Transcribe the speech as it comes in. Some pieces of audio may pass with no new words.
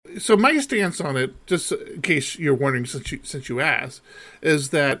So my stance on it, just in case you're wondering, since you asked, is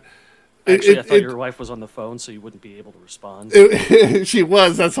that Actually, I thought your wife was on the phone, so you wouldn't be able to respond. She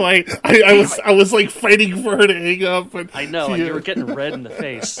was. That's why I was like fighting for her to hang up. But I know, and you were getting red in the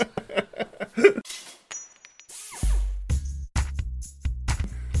face.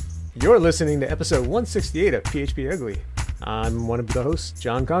 You're listening to episode 168 of PHP Ugly. I'm one of the hosts,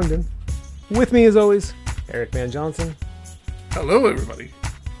 John Congdon. With me, as always, Eric Van Johnson. Hello, everybody.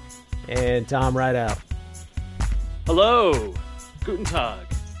 And Tom Rideout. Hello, Guten Tag.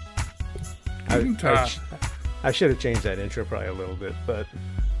 Guten Tag. I should have changed that intro probably a little bit, but,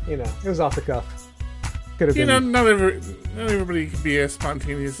 it was off the cuff. Could have been. Not everybody can be as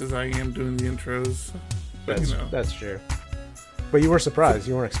spontaneous as I am doing the intros. But, That's true. But you were surprised.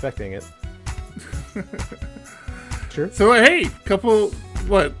 You weren't expecting it. Sure. So, hey, couple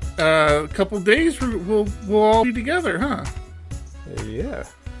days we'll all be together, huh? Yeah.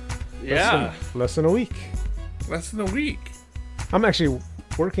 Yeah. Less than a week. Less than a week. I'm actually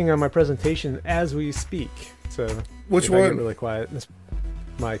working on my presentation as we speak. So which if one? I get really quiet. This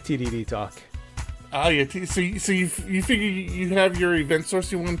my TDD talk. Ah, yeah. So you figure you have your event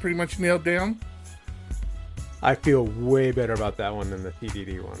sourcing one pretty much nailed down? I feel way better about that one than the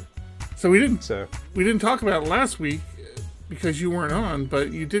TDD one. So we didn't talk about it last week because you weren't on,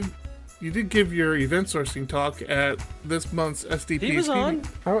 but you did give your event sourcing talk at this month's SDP. He was on.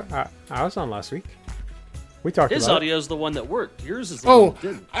 I was on last week. We talked His about audio is the one that worked. Yours is the one that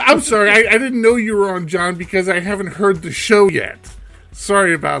didn't. I'm sorry. I didn't know you were on, John, because I haven't heard the show yet.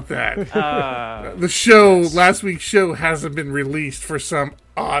 Sorry about that. The show, last week's show, hasn't been released for some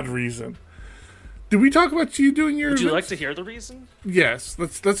odd reason. Did we talk about you doing your? Would you events? like to hear the reason? Yes.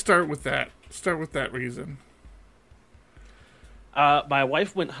 Let's start with that. Start with that reason. My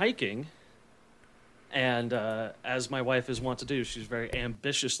wife went hiking, and as my wife is wont to do, she's very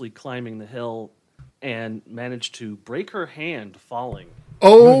ambitiously climbing the hill and managed to break her hand falling.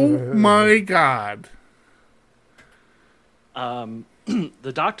 Oh my God.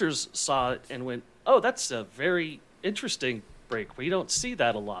 The doctors saw it and went, "Oh, that's a very interesting break. We don't see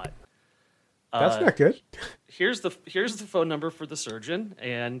that a lot." That's not good. Here's the phone number for the surgeon,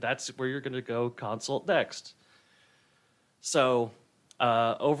 and that's where you're going to go consult next. So,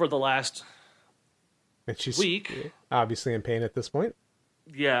 over the last And she's week, obviously in pain at this point.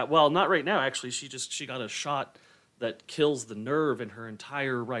 yeah, well, not right now. Actually, she got a shot that kills the nerve in her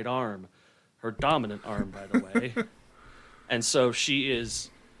entire right arm, her dominant arm, by the way. And so she is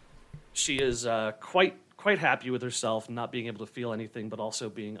quite happy with herself, not being able to feel anything, but also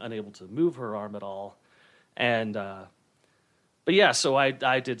being unable to move her arm at all. And but yeah, so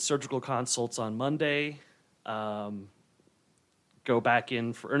I did surgical consults on Monday. Go back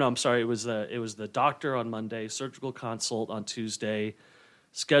in for, or no, I'm sorry, it was the doctor on Monday, surgical consult on Tuesday,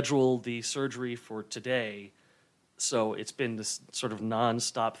 scheduled the surgery for today. So it's been this sort of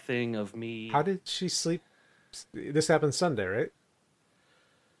nonstop thing of me. How did she sleep? This happened Sunday, right?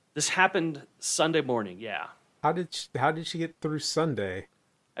 This happened Sunday morning, yeah. How did she get through Sunday?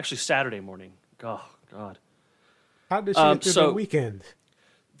 Actually, Saturday morning. Oh, God. How did she get through the weekend?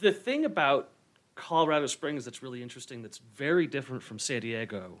 The thing about Colorado Springs that's really interesting, that's very different from San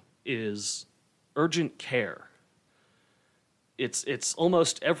Diego, is urgent care. It's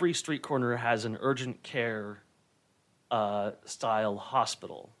almost every street corner has an urgent care style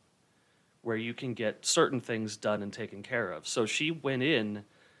hospital where you can get certain things done and taken care of. So she went in,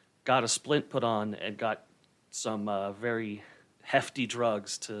 got a splint put on, and got some very hefty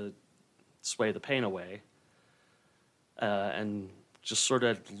drugs to sway the pain away, and just sort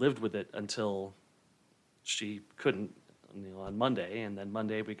of lived with it until she couldn't, on Monday. And then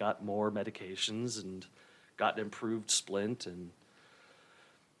Monday we got more medications and got an improved splint and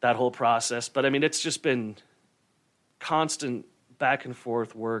that whole process. But I mean, it's just been constant back and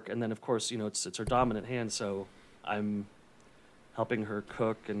forth work. And then, of course, it's her dominant hand, so I'm helping her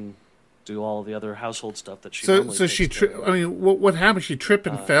cook and do all the other household stuff that she normally So takes she care of. I mean, what happened? She tripped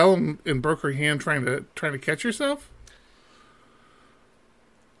and fell and broke her hand trying to catch herself?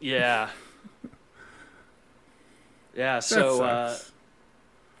 Yeah. Yeah, That so sucks.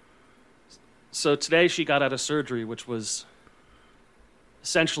 so today she got out of surgery, which was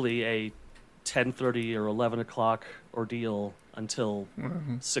essentially a 10:30 or 11 o'clock ordeal until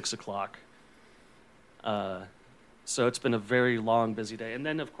 6 o'clock. So it's been a very long, busy day. And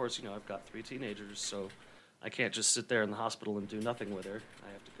then, of course, I've got 3 teenagers, so I can't just sit there in the hospital and do nothing with her.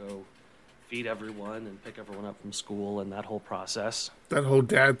 I have to go feed everyone and pick everyone up from school and that whole process. That whole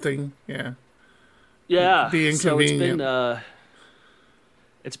dad thing, yeah. Yeah, The so inconvenient.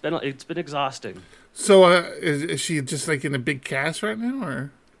 it's been exhausting. So is she just like in a big cast right now,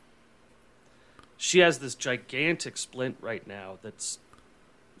 or? she has this gigantic splint right now that's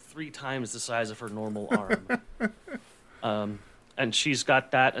 3 times the size of her normal arm. And she's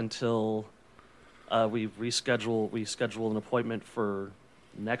got that until we schedule an appointment for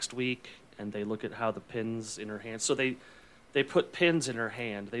next week, and they look at how the pins in her hand. So they put pins in her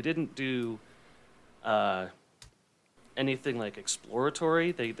hand. They didn't do anything like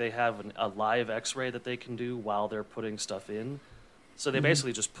exploratory. They have a live X-ray that they can do while they're putting stuff in. So they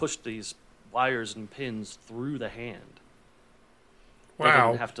basically just pushed these wires and pins through the hand.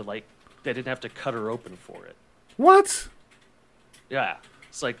 Wow. They didn't have to cut her open for it. What? Yeah.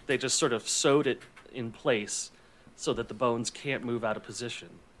 It's like they just sort of sewed it in place so that the bones can't move out of position.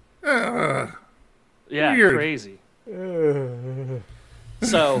 Yeah, weird. Crazy.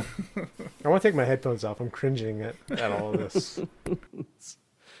 So I want to take my headphones off. I'm cringing at all of this.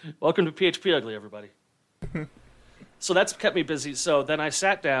 Welcome to PHP Ugly, everybody. So that's kept me busy. So then I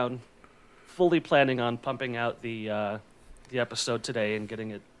sat down, fully planning on pumping out the episode today and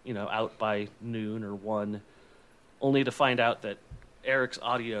getting it, out by noon or 1, only to find out that Eric's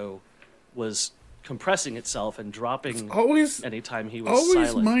audio was compressing itself and dropping anytime he was silent.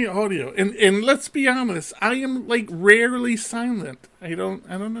 Always my audio. And let's be honest, I am like rarely silent. I don't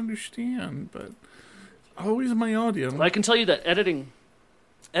understand, but always my audio. Well, I can tell you that editing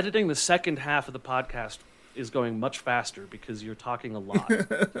the second half of the podcast is going much faster because you're talking a lot.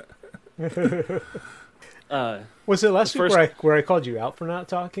 Was it last week where I called you out for not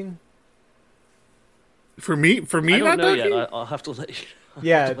talking? For me, I don't not know talking? yet. I'll have to let you.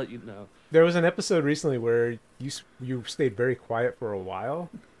 Yeah, let you know. There was an episode recently where you stayed very quiet for a while,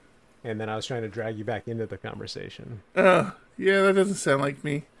 and then I was trying to drag you back into the conversation. Yeah, that doesn't sound like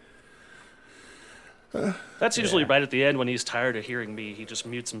me. That's usually right at the end when he's tired of hearing me. He just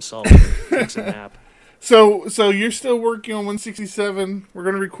mutes himself and takes a nap. So you're still working on 167. We're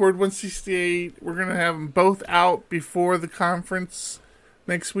going to record 168. We're going to have them both out before the conference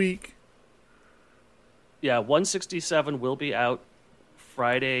next week. Yeah, 167 will be out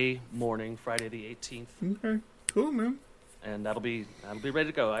Friday morning, Friday the 18th. Okay, cool, man. And that'll be ready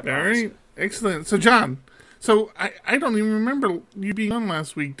to go. I promise. All right, excellent. So, John, I don't even remember you being on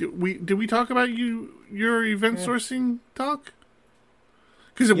last week. Did we talk about your event sourcing talk?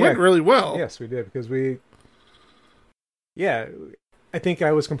 Because it went really well. Yes, we did. Because I think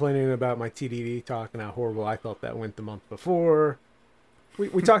I was complaining about my TDD talk and how horrible I felt that went the month before.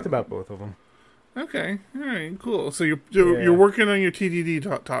 We talked about both of them. Okay, all right, cool. So you're working on your TDD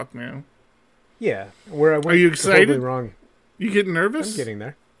talk now. Yeah, where I went. Are you excited? Totally wrong. You getting nervous? I'm getting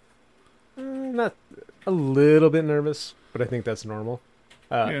there. Not a little bit nervous, but I think that's normal.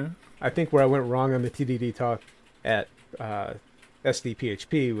 I think where I went wrong on the TDD talk at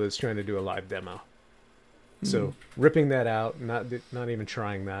SDPHP was trying to do a live demo. So ripping that out, not even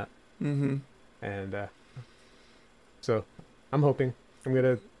trying that. Mm-hmm. And so I'm hoping I'm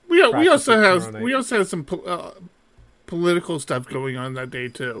gonna. We also had some political stuff going on that day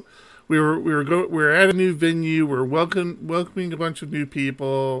too. We were at a new venue. We're welcoming a bunch of new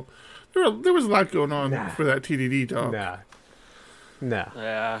people. There was a lot going on for that TDD talk. Nah.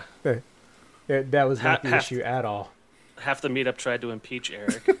 Yeah. That was not the issue at all. Half the meetup tried to impeach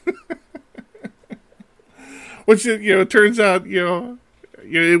Eric. Which it turns out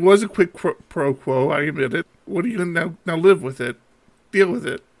it was a quick pro quo. I admit it. What are you gonna now live with it? Deal with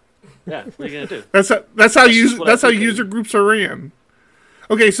it. Yeah, what are you gonna do? That's how user groups are ran.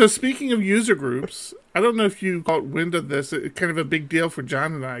 Okay, so speaking of user groups, I don't know if you caught wind of this. It's kind of a big deal for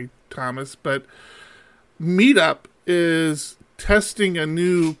John and I, Thomas, but Meetup is testing a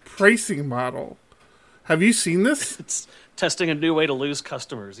new pricing model. Have you seen this? It's testing a new way to lose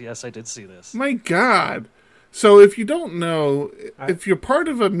customers. Yes, I did see this. My God. So if you don't know, if you're part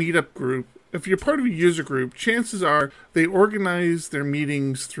of a Meetup group, if you're part of a user group, chances are they organize their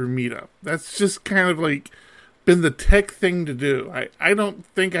meetings through Meetup. That's just kind of like been the tech thing to do. I don't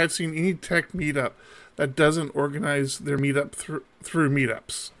think I've seen any tech meetup that doesn't organize their meetup through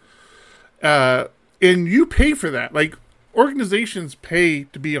meetups. And you pay for that. Like, organizations pay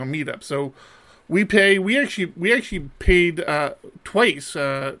to be on Meetup. So we pay. We actually paid twice.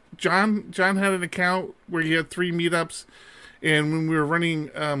 John had an account where he had 3 meetups. And when we were running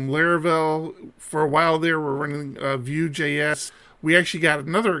Laravel for a while there, we're running Vue.js. We actually got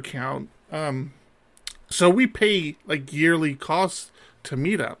another account. So we pay like yearly costs to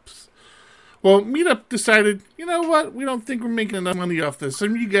meetups. Well, Meetup decided, you know what? We don't think we're making enough money off this.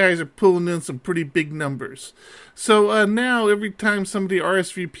 Some of you guys are pulling in some pretty big numbers. So now every time somebody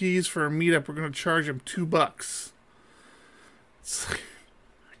RSVPs for a Meetup, we're going to charge them $2.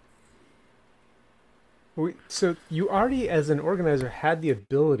 So you already, as an organizer, had the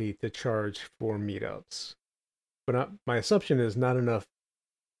ability to charge for meetups, but my assumption is not enough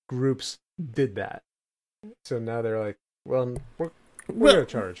groups did that. So now they're like, well, we're going to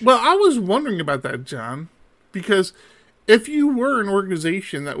charge. Well, I was wondering about that, John, because if you were an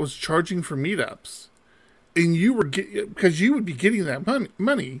organization that was charging for meetups, and you were because you would be getting that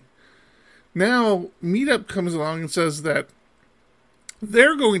money, now Meetup comes along and says that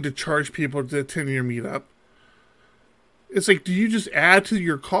they're going to charge people to attend your meetup. It's like, do you just add to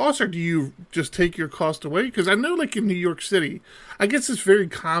your cost, or do you just take your cost away? Because I know, like in New York City, I guess it's very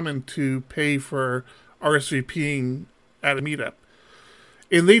common to pay for RSVPing at a meetup.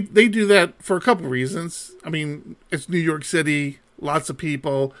 And they do that for a couple of reasons. I mean, it's New York City, lots of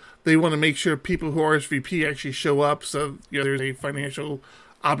people. They want to make sure people who RSVP actually show up, so there's a financial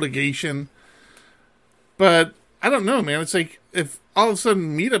obligation. But I don't know, man. It's like, if all of a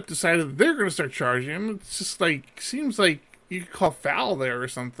sudden Meetup decided that they're going to start charging, it's just like, seems like you could call foul there or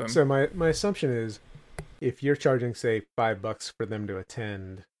something. So my assumption is, if you're charging, say, $5 for them to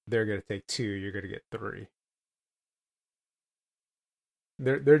attend, they're going to take 2, you're going to get 3.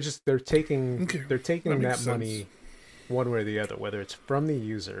 They're taking that money one way or the other, whether it's from the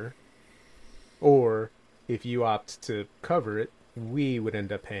user, or if you opt to cover it, we would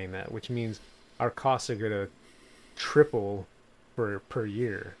end up paying that, which means our costs are going to triple per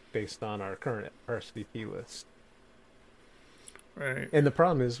year based on our current RSVP list. Right. And the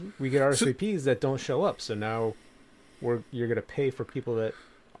problem is we get RSVPs that don't show up, so now you're going to pay for people that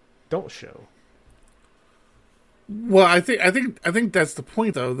don't show. Well, I think that's the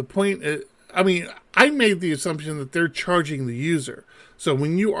point, though. The point is, I mean, I made the assumption that they're charging the user. So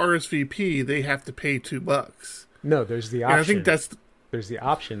when you RSVP, they have to pay $2. No, there's the option. And I think there's the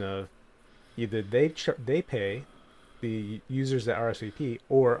option of either they pay the users that RSVP,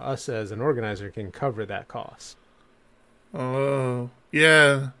 or us as an organizer can cover that cost. Oh,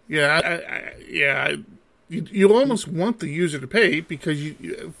 yeah. You almost want the user to pay, because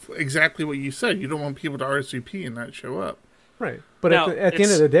you exactly what you said. You don't want people to RSVP and not show up. Right. But now, at the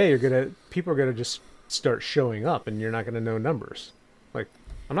end of the day, people are gonna just start showing up, and you're not gonna know numbers. Like,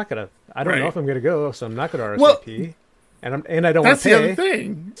 I don't know if I'm gonna go, so I'm not gonna RSVP, and I don't want to pay. That's the other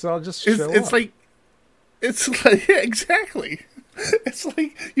thing. So I'll just show up. It's like yeah, exactly. It's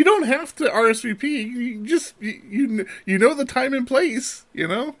like, you don't have to RSVP. You just you know the time and place.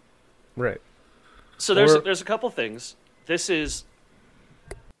 Right. So there's a couple things. This is,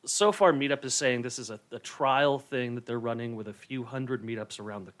 so far Meetup is saying this is a trial thing that they're running with a few hundred meetups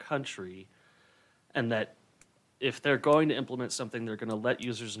around the country, and that if they're going to implement something, they're going to let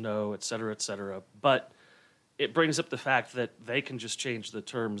users know, et cetera, et cetera. But it brings up the fact that they can just change the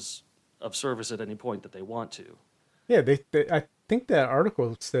terms of service at any point that they want to. Yeah, I think that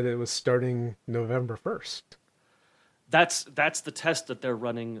article said it was starting November 1st. That's the test that they're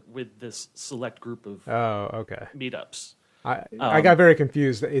running with this select group of meetups. I got very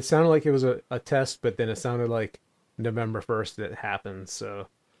confused. It sounded like it was a test, but then it sounded like November 1st it happened. So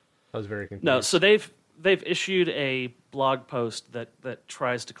I was very confused. No, so they've issued a blog post that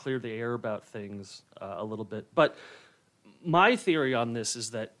tries to clear the air about things a little bit. But my theory on this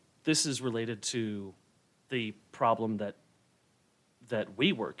is that this is related to the problem that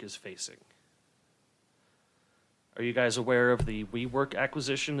WeWork is facing. Are you guys aware of the WeWork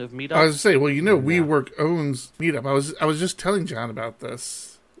acquisition of Meetup? I was going to say, WeWork owns Meetup. I was just telling John about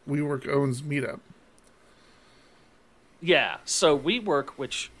this. WeWork owns Meetup. Yeah, so WeWork,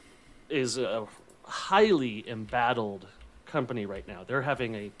 which is a highly embattled company right now, they're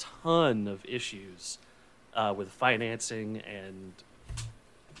having a ton of issues with financing and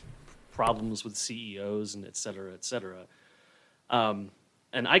problems with CEOs and et cetera, et cetera.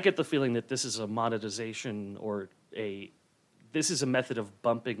 And I get the feeling that this is a monetization or this is a method of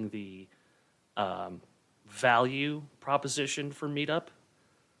bumping the value proposition for Meetup,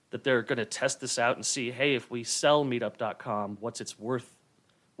 that they're going to test this out and see, hey, if we sell Meetup.com, what's its worth,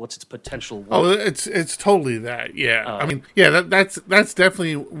 what's its potential worth? Oh, it's totally that. Yeah, I mean, yeah, that's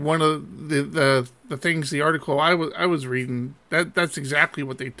definitely one of the things. The article I was reading, that's exactly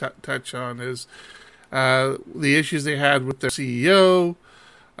what they touch on is the issues they had with their CEO.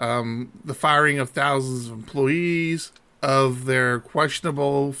 The firing of thousands of employees, of their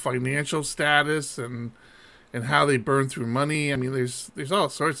questionable financial status, and how they burn through money. I mean, there's all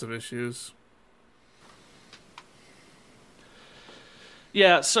sorts of issues.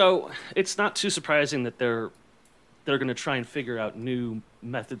 Yeah, so it's not too surprising that they're going to try and figure out new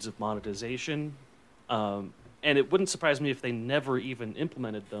methods of monetization, and it wouldn't surprise me if they never even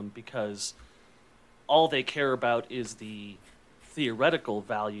implemented them, because all they care about is the theoretical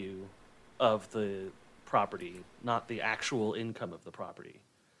value of the property, not the actual income of the property.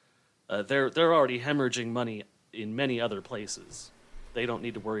 They're already hemorrhaging money in many other places. They don't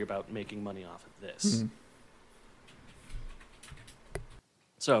need to worry about making money off of this. Mm-hmm.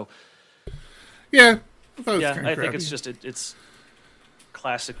 So, yeah, I think it's just it's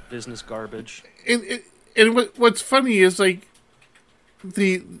classic business garbage. And what's funny is like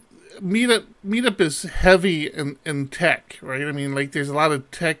the meetup is heavy in tech, right? I mean, like there's a lot of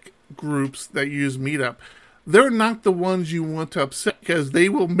tech groups that use Meetup. They're not the ones you want to upset because they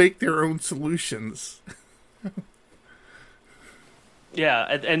will make their own solutions. Yeah,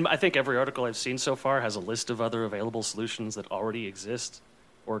 and I think every article I've seen so far has a list of other available solutions that already exist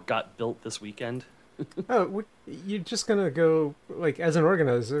or got built this weekend. Oh, you're just going to go, like, as an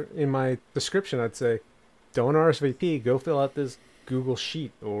organizer, in my description, I'd say, don't RSVP, go fill out this Google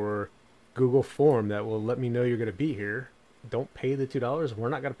Sheet or Google form that will let me know you're going to be here. Don't pay the $2. We're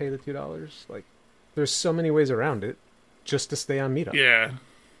not going to pay the $2. Like, there's so many ways around it just to stay on Meetup. Yeah.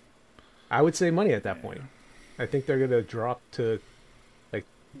 I would save money at that point. I think they're going to drop to, like,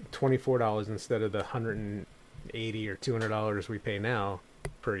 $24 instead of the $180 or $200 we pay now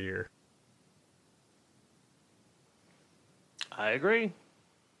per year. I agree.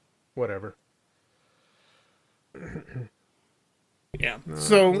 Whatever. Yeah.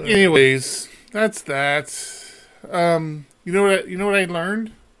 So, anyways, that's that. You know what I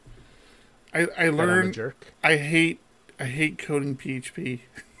learned? I learned I'm a jerk. I hate coding PHP.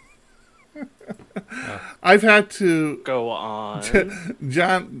 I've had to go on.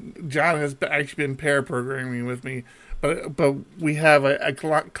 John has actually been pair programming with me, but we have a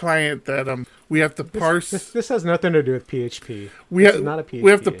client that we have to parse. This has nothing to do with PHP. Not a PHP.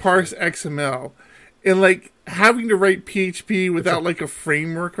 We have to parse XML, and like having to write PHP without like a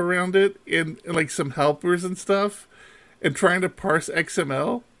framework around it and like some helpers and stuff, and trying to parse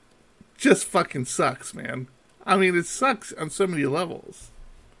XML just fucking sucks, man. I mean, it sucks on so many levels.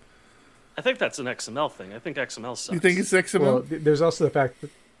 I think that's an XML thing. I think XML sucks. You think it's XML? Well, there's also the fact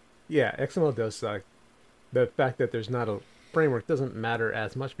that, yeah, XML does suck. The fact that there's not a framework doesn't matter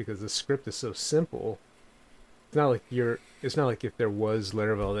as much because the script is so simple. It's not like if there was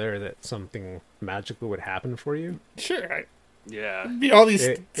Laravel there that something magical would happen for you. Sure. Yeah. Be all these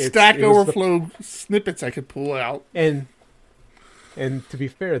Stack Overflow snippets I could pull out. And to be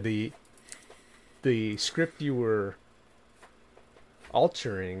fair, the script you were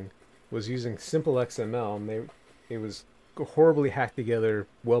altering was using simple XML, and it was horribly hacked together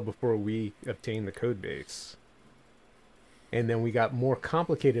well before we obtained the code base. And then we got more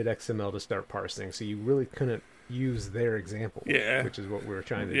complicated XML to start parsing, so you really couldn't use their example, which is what we were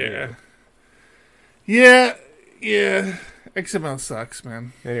trying to do. Yeah. XML sucks,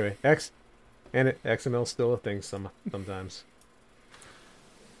 man. Anyway, XML's still a thing sometimes.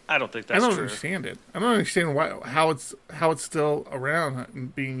 I don't think that's true. I don't understand it. I don't understand how it's still around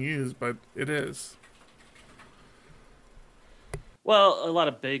and being used, but it is. Well, a lot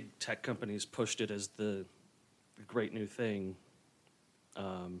of big tech companies pushed it as the great new thing.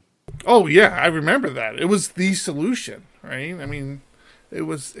 Oh yeah, I remember that. It was the solution, right? I mean, it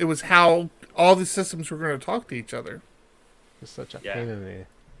was how all the systems were going to talk to each other. It's such a pain in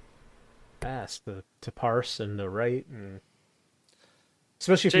the ass to parse and to write, and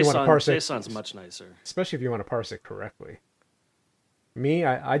especially if you want to parse it. JSON's much nicer. Especially if you want to parse it correctly. Me,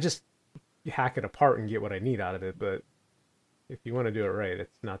 I just hack it apart and get what I need out of it, but if you want to do it right,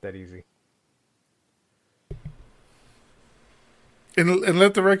 it's not that easy. And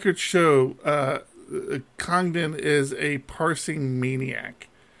let the record show, Congdon is a parsing maniac.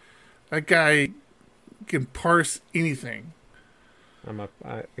 That guy can parse anything.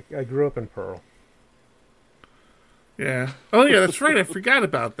 I grew up in Perl. Yeah. Oh yeah, that's right. I forgot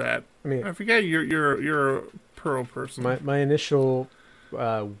about that. I mean, I forgot you're a Perl person. My initial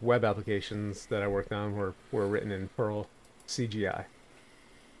web applications that I worked on were written in Perl CGI.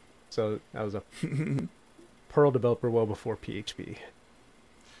 So I was a Perl developer well before PHP.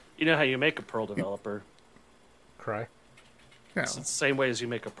 You know how you make a Perl developer? Cry. Yeah. It's the same way as you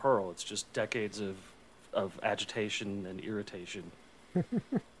make a Perl. It's just decades of agitation and irritation.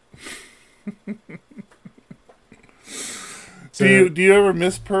 So, do you ever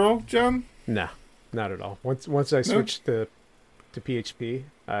miss Perl, John? No, not at all. Once I switched to PHP,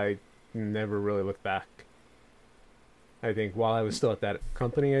 I never really looked back. I think while I was still at that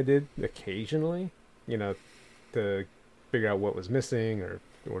company, I did occasionally, to figure out what was missing or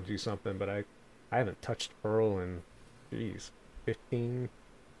do something, but I haven't touched Perl in 15,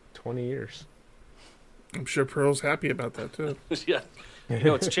 20 years. I'm sure Perl's happy about that too. Yeah.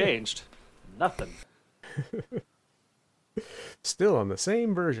 It's changed. Nothing. Still on the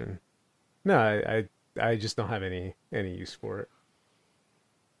same version. No, I just don't have any use for it.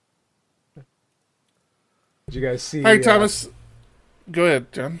 Did you guys see? All right, Thomas. Go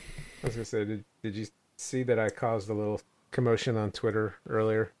ahead, John. I was gonna say, did you see that I caused a little commotion on Twitter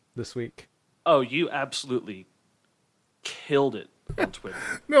earlier this week? Oh, you absolutely killed it on Twitter.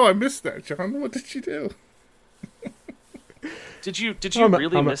 No, I missed that, John. What did you do? Did you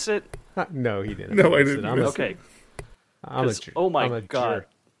really miss it? No, he didn't. No, I didn't. Okay. Oh my God.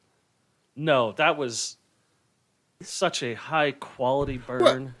 No, that was such a high quality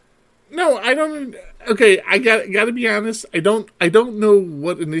burn. What? No, I don't. Okay, I got to be honest. I don't know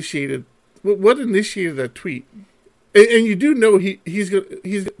what initiated that tweet. And you do know he's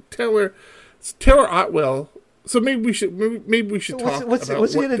Taylor Otwell. So maybe we should talk what's about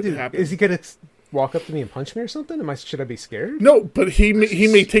he gonna do? Happened. Is he gonna walk up to me and punch me or something? Should I be scared? No, but he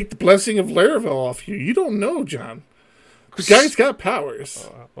may take the blessing of Laravel off you. You don't know, John. The guy's got powers.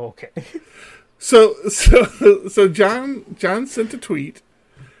 Okay. So John sent a tweet.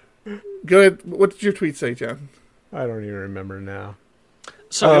 Go ahead. What did your tweet say, John? I don't even remember now.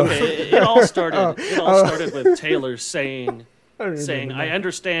 So it all started. It all started with Taylor saying, "I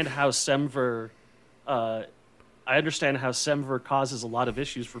understand how Semver, causes a lot of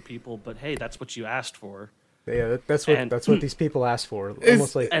issues for people, but hey, that's what you asked for." Yeah, that's what these people asked for.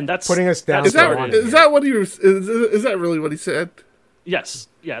 Almost like putting us down. Is that what he was? Is that really what he said? Yes.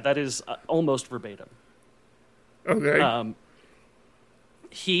 Yeah, that is almost verbatim. Okay.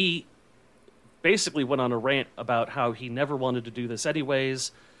 He basically went on a rant about how he never wanted to do this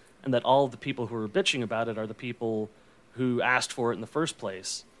anyways, and that all of the people who are bitching about it are the people who asked for it in the first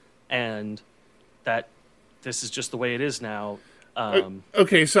place, and that this is just the way it is now.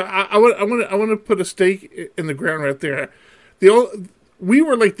 Okay, so I want to put a stake in the ground right there. We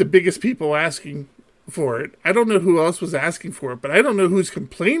were like the biggest people asking for it. I don't know who else was asking for it, but I don't know who's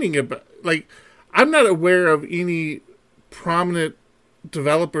complaining about. Like, I'm not aware of any prominent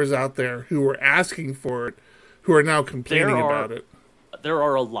developers out there who were asking for it, who are now complaining about it. There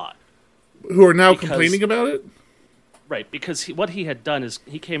are a lot who are now complaining about it. Right, because what he had done is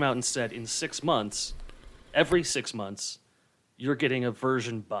he came out and said, in 6 months, every 6 months, you're getting a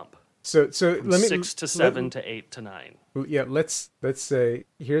version bump. So from 6 to 7 to 8 to 9. Yeah, let's say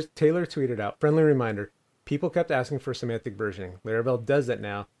here's Taylor tweeted out. Friendly reminder: people kept asking for semantic versioning. Laravel does that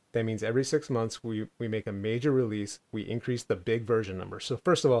now. That means every 6 months we make a major release. We increase the big version number. So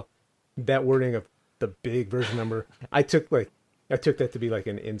first of all, that wording of the big version number, I took that to be like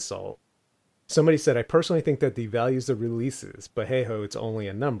an insult. Somebody said, I personally think that devalues the releases, but hey ho, it's only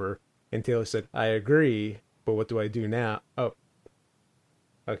a number. And Taylor said, I agree, but what do I do now? Oh,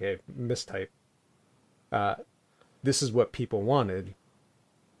 okay, mistype. This is what people wanted.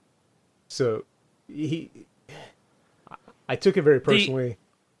 So I took it very personally.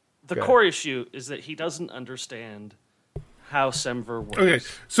 The core issue is that he doesn't understand how Semver works. Okay,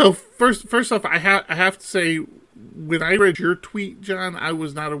 so first off, I have to say, when I read your tweet, John, I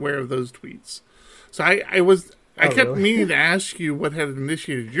was not aware of those tweets. So I kept really? meaning to ask you what had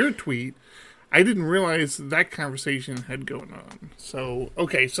initiated your tweet. I didn't realize that conversation had going on. So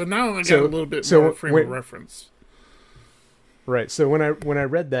okay, so now I got a little bit more frame of reference. Right. So when I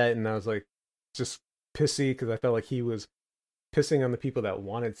read that, and I was like, just pissy because I felt like he was pissing on the people that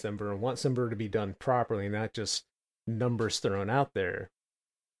wanted Semver and want Semver to be done properly, not just numbers thrown out there.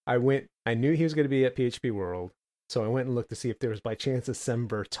 I knew he was going to be at PHP World, so I went and looked to see if there was by chance a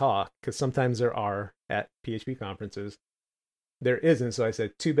Semver talk, because sometimes there are at PHP conferences. There isn't, so I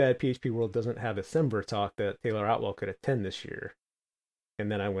said, too bad PHP World doesn't have a Semver talk that Taylor Otwell could attend this year. And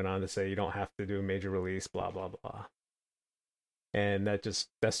then I went on to say, you don't have to do a major release, blah, blah, blah. And that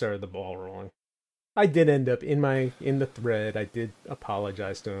started the ball rolling. I did end up in the thread. I did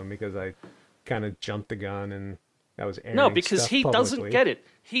apologize to him because I kind of jumped the gun and I was airing because he publicly. doesn't get it.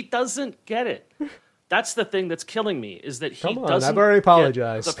 He doesn't get it. That's the thing that's killing me is that he doesn't. I've already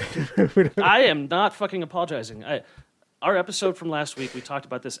apologized. I am not fucking apologizing. Our episode from last week, we talked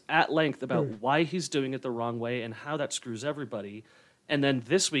about this at length about why he's doing it the wrong way and how that screws everybody. And then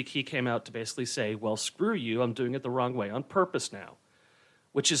this week he came out to basically say, well, screw you, I'm doing it the wrong way on purpose now,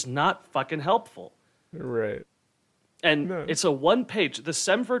 which is not fucking helpful. Right. And it's a one-page. The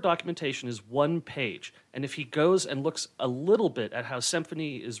Semver documentation is one page. And if he goes and looks a little bit at how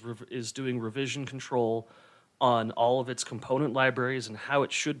Symfony is doing revision control on all of its component libraries and how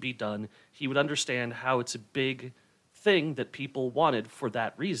it should be done, he would understand how it's a big thing that people wanted for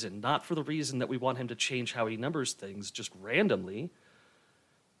that reason, not for the reason that we want him to change how he numbers things just randomly.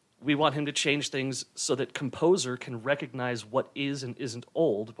 We want him to change things so that Composer can recognize what is and isn't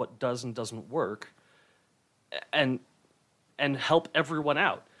old, what does and doesn't work, and help everyone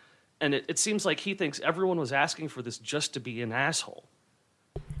out. And it seems like he thinks everyone was asking for this just to be an asshole.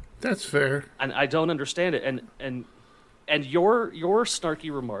 That's fair. And I don't understand it. And your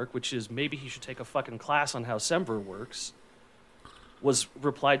snarky remark, which is maybe he should take a fucking class on how Semver works, was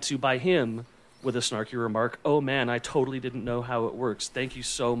replied to by him with a snarky remark, "Oh man, I totally didn't know how it works. Thank you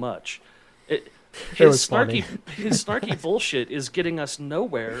so much." His snarky bullshit is getting us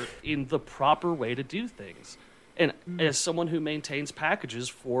nowhere in the proper way to do things. And as someone who maintains packages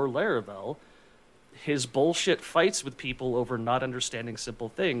for Laravel, his bullshit fights with people over not understanding simple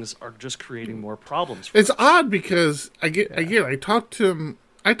things are just creating more problems for It's us. odd because I talked to him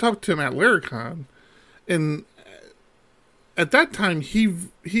at Laracon, and at that time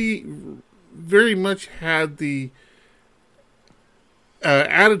he very much had the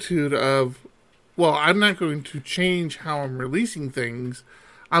attitude of, well, I'm not going to change how I'm releasing things.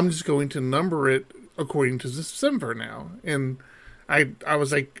 I'm just going to number it according to the Semver now. And I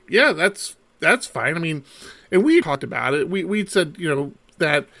was like, yeah, that's fine. I mean, and we talked about it. We'd said,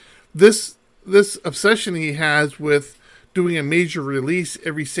 that this obsession he has with doing a major release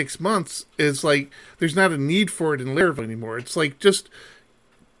every 6 months is like, there's not a need for it in Laravel anymore. It's like, just,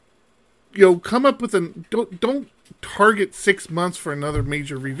 come up with don't target 6 months for another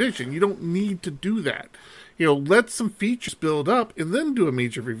major revision. You don't need to do that. Let some features build up and then do a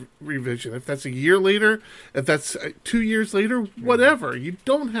major revision. If that's a year later, if that's 2 years later, whatever. You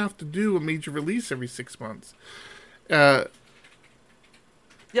don't have to do a major release every 6 months. Or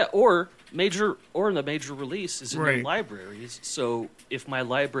in the major release is in the libraries. So if my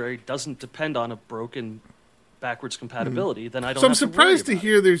library doesn't depend on a broken backwards compatibility, then I don't. So I'm surprised to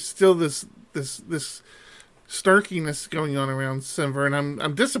hear there's still this starkiness going on around Semver, and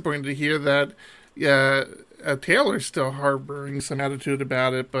I'm disappointed to hear that. Taylor's still harboring some attitude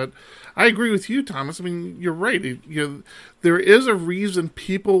about it, but I agree with you, Thomas. I mean, you're right. There is a reason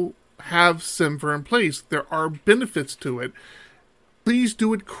people have Semver in place. There are benefits to it. Please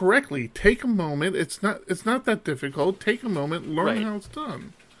do it correctly. Take a moment. It's not that difficult. Take a moment, learn how it's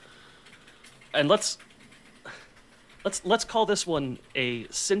done. And let's call this one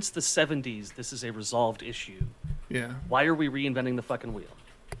since the 70s, this is a resolved issue. Yeah. Why are we reinventing the fucking wheel?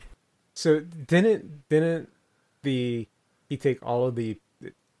 So didn't he take all of the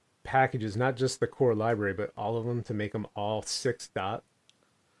packages, not just the core library, but all of them to make them all 6 dot?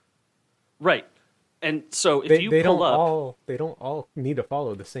 Right. And so if you pull up, they don't all need to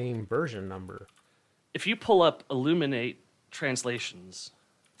follow the same version number. If you pull up Illuminate translations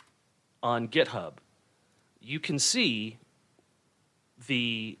on GitHub, you can see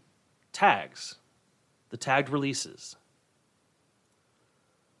the tags, the tagged releases.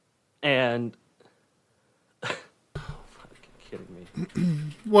 And fucking kidding me.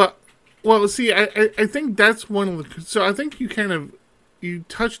 Well, see, I think that's one of the. So I think you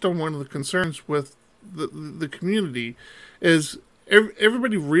touched on one of the concerns with the community, is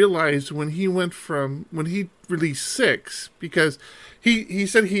everybody realized when he released 6, because he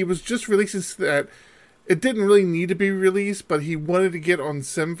said he was just releasing that it didn't really need to be released, but he wanted to get on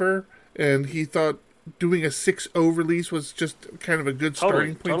Semver, and he thought doing a 6.0 release was just kind of a good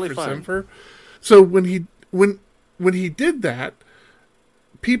starting point for Semver. So when he did that,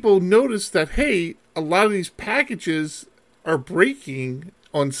 people noticed that, hey, a lot of these packages are breaking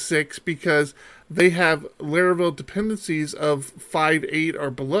on 6 because they have Laravel dependencies of 5.8 or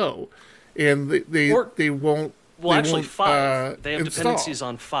below, and they won't. Well, actually, 5. They have dependencies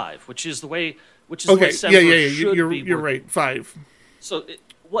on 5, which is the way Semver should be. You're right. 5. So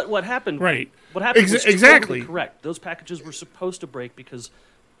what happened? Right. What happened was exactly totally correct. Those packages were supposed to break because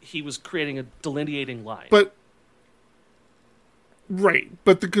he was creating a delineating line. But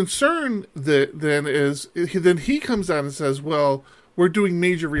the concern then is he comes out and says, well, we're doing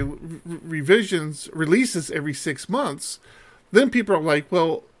major releases every 6 months. Then people are like,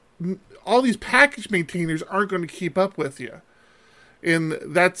 well, all these package maintainers aren't going to keep up with you.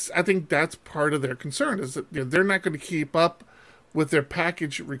 And I think that's part of their concern, is that they're not going to keep up with their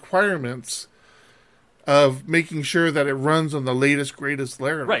package requirements of making sure that it runs on the latest, greatest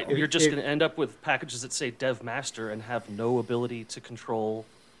Laravel. Right. You're just going to end up with packages that say dev master and have no ability to control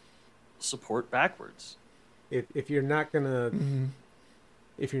support backwards. If you're not gonna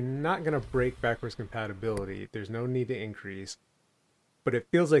break backwards compatibility, there's no need to increase. But it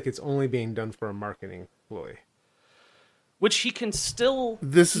feels like it's only being done for a marketing ploy. Which he can still.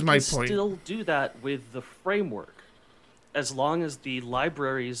 This is my point. Still do that with the framework, as long as the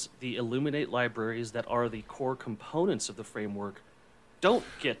libraries, the Illuminate libraries that are the core components of the framework, don't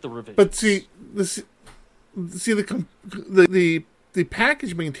get the revisions. But the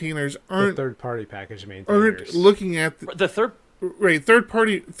package maintainers aren't the third-party package maintainers aren't looking at the third. Right, third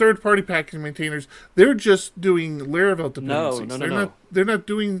party package maintainers, they're just doing Laravel dependencies. No. They're not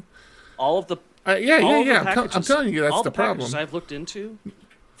doing all of the I'm telling you, that's all the problem. Packages I've looked into,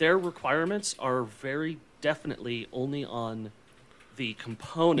 their requirements are very definitely only on the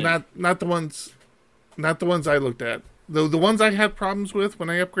component. Not the ones I looked at. The ones I had problems with when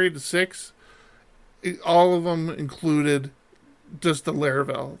I upgraded to 6, all of them included just the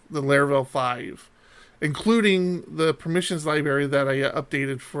Laravel 5. Including the permissions library that I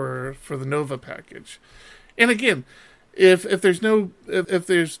updated for the Nova package. And again, if there's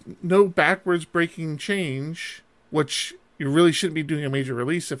no backwards breaking change, which you really shouldn't be doing a major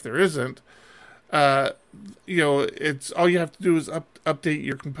release if there isn't, it's all you have to do is update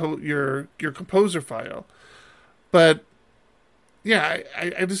your composer file. But yeah,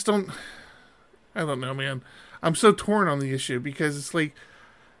 I just don't know, man. I'm so torn on the issue because it's like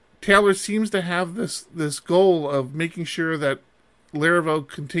Taylor seems to have this goal of making sure that Laravel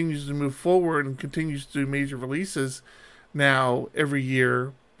continues to move forward and continues to do major releases now every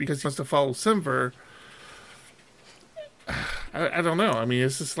year because he wants to follow Semver. I don't know. I mean,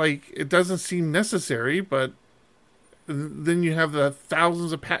 it's just like it doesn't seem necessary, but then you have the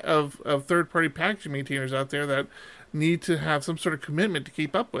thousands of third-party packaging maintainers out there that need to have some sort of commitment to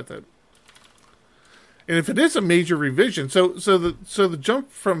keep up with it. And if it is a major revision, so the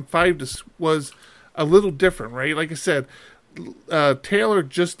jump from 5 was a little different, right? Like I said, Taylor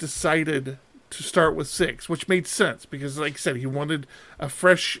just decided to start with 6, which made sense because, like I said, he wanted a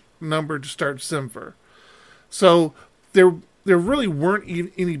fresh number to start Semver. So there really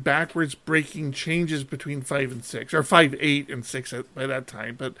weren't any backwards breaking changes between 5 and 6, or 5, 8, and 6 by that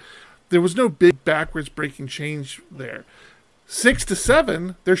time. But there was no big backwards breaking change there. 6 to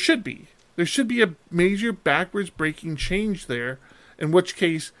 7, there should be. There should be a major backwards breaking change there, in which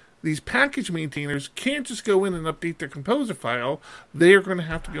case these package maintainers can't just go in and update their composer file. They are going to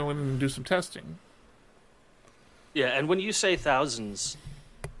have to go in and do some testing. Yeah, and when you say thousands,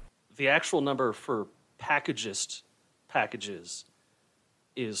 the actual number for packages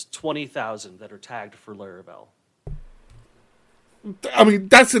is 20,000 that are tagged for Laravel. I mean,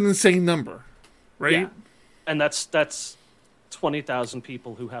 that's an insane number, right? Yeah. And that's 20,000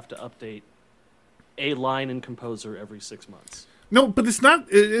 people who have to update a line in Composer every 6 months. No, but it's not.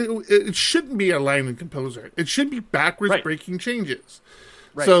 It shouldn't be a line in Composer. It should be backwards breaking changes.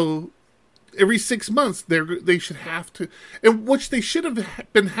 Right. So every 6 months, they should have to, and which they should have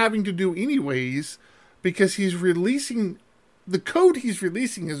been having to do anyways, because he's releasing the code he's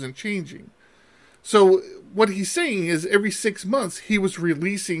releasing isn't changing. So what he's saying is every 6 months he was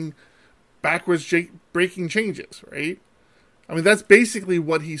releasing backwards breaking changes, right? I mean, that's basically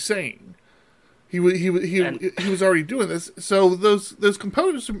what he's saying. He was already doing this. So those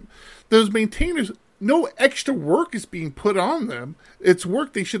components, those maintainers, no extra work is being put on them. It's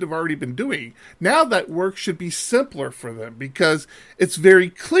work they should have already been doing. Now that work should be simpler for them because it's very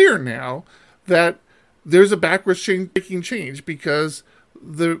clear now that there's a backwards breaking change because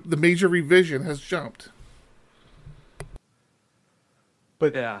the major revision has jumped.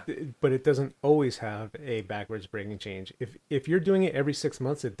 But it doesn't always have a backwards breaking change. If you're doing it every 6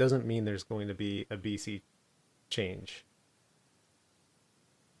 months, it doesn't mean there's going to be a BC change.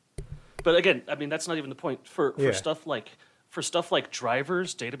 But again, I mean that's not even the point for stuff like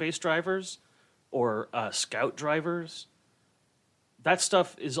drivers, database drivers, or Scout drivers. That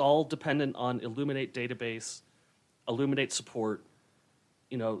stuff is all dependent on Illuminate database, Illuminate support.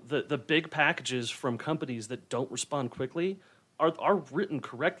 You know, the big packages from companies that don't respond quickly are written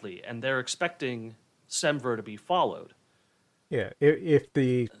correctly, and they're expecting Semver to be followed. Yeah, if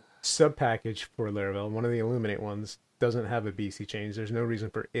the sub-package for Laravel, one of the Illuminate ones, doesn't have a BC change, there's no reason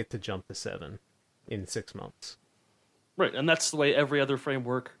for it to jump to 7 in 6 months. Right, and that's the way every other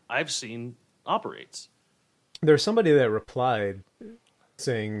framework I've seen operates. There's somebody that replied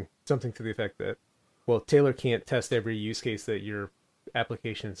saying something to the effect that, well, Taylor can't test every use case that your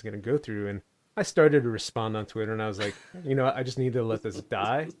application is going to go through, and I started to respond on Twitter, and I was like, I just need to let this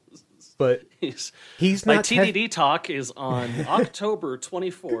die. But he's not. My TDD talk is on October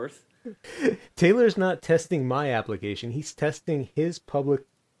 24th. Taylor's not testing my application. He's testing his public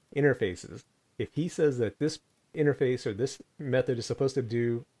interfaces. If he says that this interface or this method is supposed to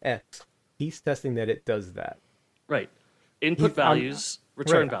do X, he's testing that it does that. Right. Input values,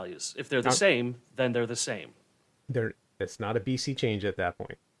 return values. If they're the same, then they're the same. It's not a BC change at that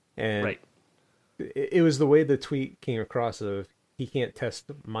point. And right. It was the way the tweet came across of he can't test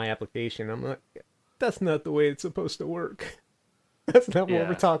my application. I'm like, that's not the way it's supposed to work. That's not what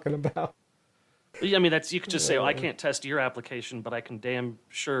we're talking about. Yeah, I mean, you could just say, I can't test your application, but I can damn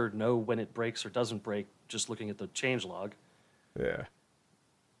sure know when it breaks or doesn't break just looking at the change log. Yeah.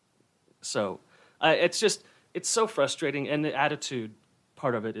 So it's so frustrating, and the attitude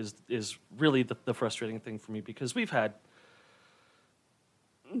part of it is really the frustrating thing for me, because we've had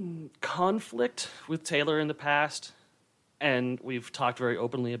conflict with Taylor in the past, and we've talked very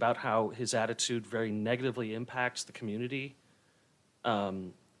openly about how his attitude very negatively impacts the community,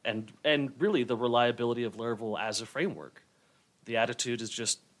 and really the reliability of Laravel as a framework. The attitude is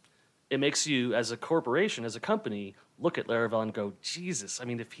just, it makes you, as a corporation, as a company, look at Laravel and go, Jesus, I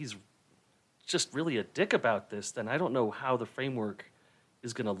mean, if he's just really a dick about this, then I don't know how the framework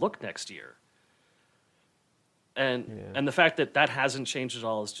is going to look next year. And the fact that hasn't changed at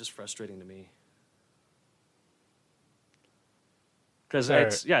all is just frustrating to me. Because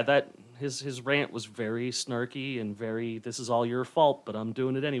his rant was very snarky and very, this is all your fault, but I'm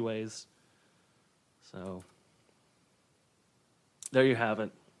doing it anyways. So there you have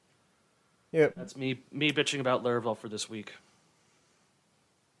it. Yep. That's me bitching about Laravel for this week.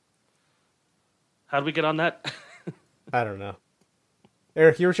 How did we get on that? I don't know.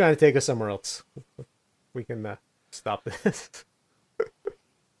 Eric, you were trying to take us somewhere else. We can stop this.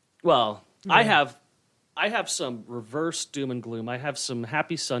 Well, I have some reverse doom and gloom. I have some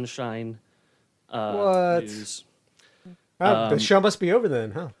happy sunshine news. The show must be over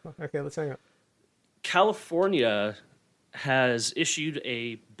then, huh? Okay, let's hang up. California has issued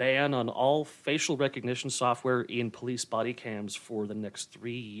a ban on all facial recognition software in police body cams for the next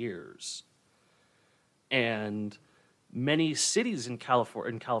 3 years. And many cities in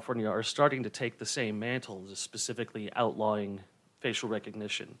California are starting to take the same mantle, just specifically outlawing facial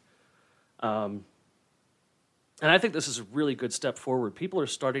recognition. And I think this is a really good step forward. People are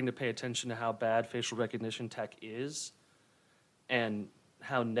starting to pay attention to how bad facial recognition tech is and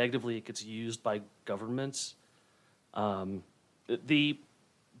how negatively it gets used by governments. The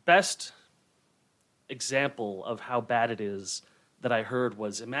best example of how bad it is that I heard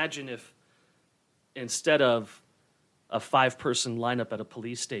was, imagine if instead of a 5-person lineup at a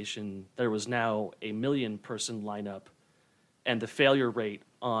police station, there was now a 1 million-person lineup, and the failure rate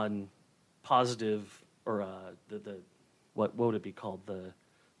on positive, or what would it be called? The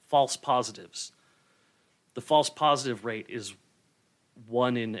false positives. The false positive rate is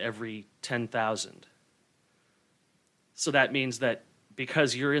 1 in every 10,000. So that means that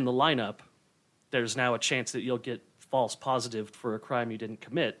because you're in the lineup, there's now a chance that you'll get false positive for a crime you didn't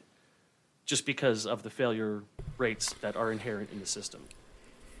commit, just because of the failure rates that are inherent in the system.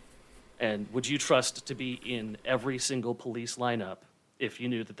 And would you trust to be in every single police lineup if you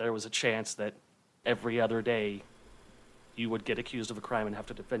knew that there was a chance that every other day you would get accused of a crime and have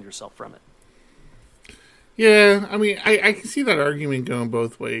to defend yourself from it? Yeah, I mean, I can see that argument going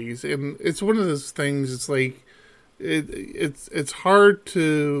both ways. And it's one of those things, it's like, it's hard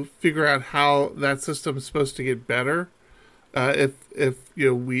to figure out how that system is supposed to get better. If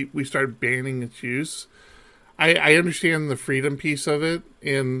we start banning its use. I understand the freedom piece of it,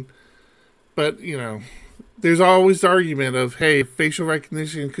 but there's always the argument of, hey, facial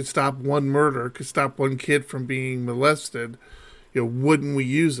recognition could stop one murder, could stop one kid from being molested. Wouldn't we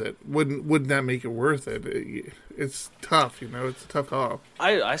use it? Wouldn't that make it worth it? It's tough, it's a tough call.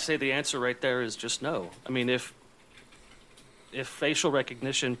 I say the answer right there is just no. I mean, if facial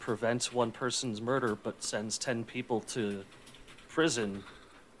recognition prevents one person's murder but sends 10 people to prison.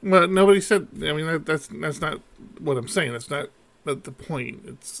 Well, nobody said. I mean, that's not what I'm saying. That's not the point.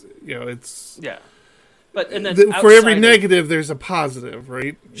 It's yeah. But and then for every negative, there's a positive,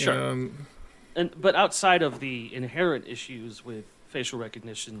 right? Sure. But outside of the inherent issues with facial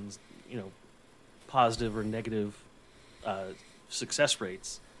recognition's, positive or negative success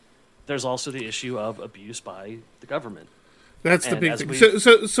rates, there's also the issue of abuse by the government. That's the big thing.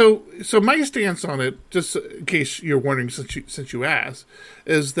 So my stance on it, just in case you're wondering, since you asked,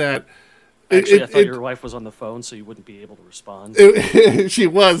 is that actually I thought your wife was on the phone, so you wouldn't be able to respond. She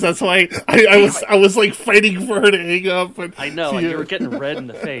was. That's why I was like fighting for her to hang up. But I know, and you were getting red in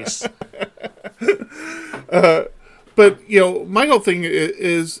the face. But my whole thing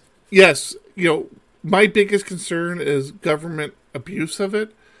is yes. My biggest concern is government abuse of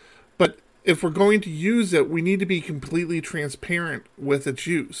it, but if we're going to use it, we need to be completely transparent with its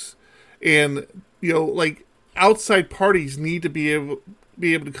use. And, like, outside parties need to be able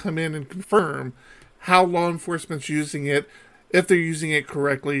to come in and confirm how law enforcement's using it, if they're using it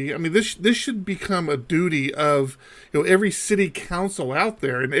correctly. I mean, this should become a duty of, every city council out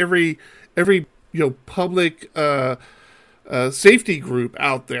there and every public safety group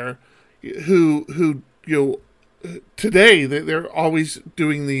out there who today they're always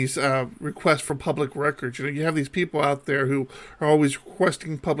doing these requests for public records. You have these people out there who are always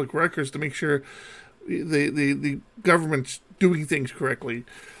requesting public records to make sure the government's doing things correctly.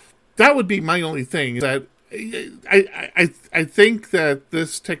 That would be my only thing. That I think that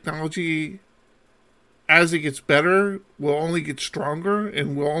this technology, as it gets better, will only get stronger,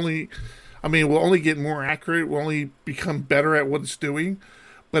 and will only get more accurate. Will only become better at what it's doing.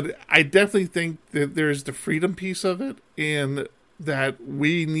 But I definitely think that there's the freedom piece of it, and that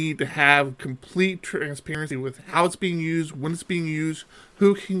we need to have complete transparency with how it's being used, when it's being used,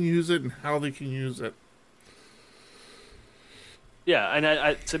 who can use it, and how they can use it. Yeah,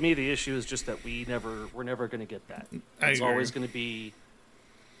 and to me, the issue is just that we're never going to get that. It's always going to be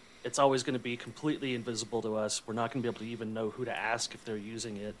completely invisible to us. We're not going to be able to even know who to ask if they're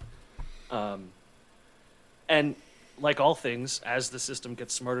using it. And like all things, as the system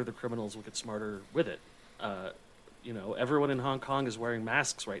gets smarter, the criminals will get smarter with it. Everyone in Hong Kong is wearing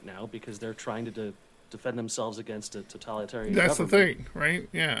masks right now because they're trying to defend themselves against a totalitarian That's government. the thing, right?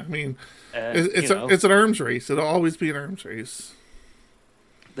 Yeah, I mean, it's an arms race. It'll always be an arms race.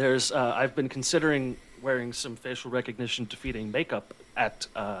 I've been considering wearing some facial recognition defeating makeup at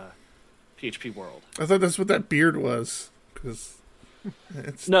PHP World. I thought that's what that beard was. That's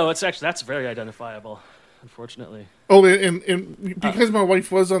very identifiable, unfortunately. Oh, and because my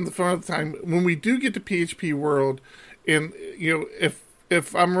wife was on the phone at the time, when we do get to PHP World, and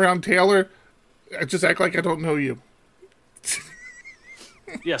if I'm around Taylor, I just act like I don't know you.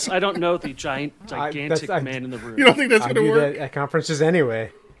 Yes, I don't know the gigantic man in the room. You don't think that's going to work? I do that at conferences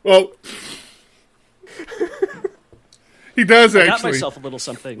anyway. Well, he does actually. I got myself a little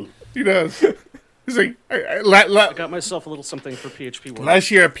something. He does. He's like, I got myself a little something for PHP World. Last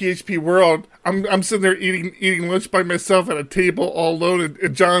year at PHP World, I'm sitting there eating lunch by myself at a table all alone,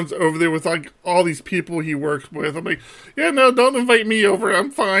 and John's over there with like all these people he works with. I'm like, yeah, no, don't invite me over. I'm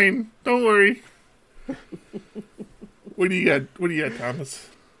fine. Don't worry. What do you got? What do you got, Thomas?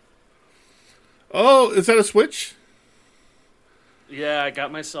 Oh, is that a Switch? Yeah, I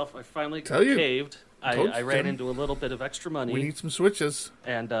finally caved. I ran into a little bit of extra money. We need some Switches.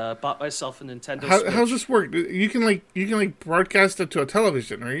 And bought myself a Nintendo Switch. How's this work? You can broadcast it to a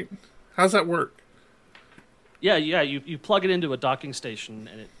television, right? How's that work? Yeah. You plug it into a docking station,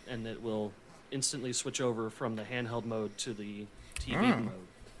 and it will instantly switch over from the handheld mode to the TV mode.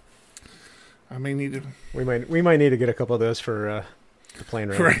 I may need to. We might need to get a couple of those for the plane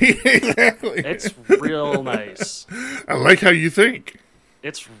ride. Right, exactly. It's real nice. I like how you think.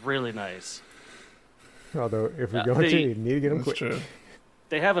 It's really nice. Although, if we're going you need to get them quick. True.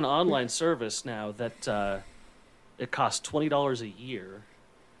 They have an online service now that it costs $20 a year,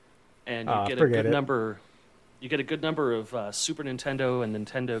 and you get a good number. You get a good number of Super Nintendo and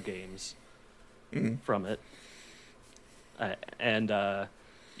Nintendo games from it, and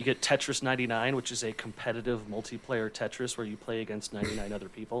you get Tetris 99, which is a competitive multiplayer Tetris where you play against 99 other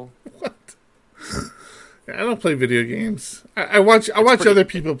people. What? I don't play video games. I watch other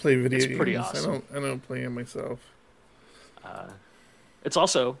people play video games. It's pretty awesome. I don't play them myself. It's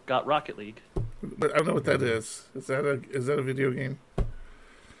also got Rocket League. But I don't know what that is. Is that a video game?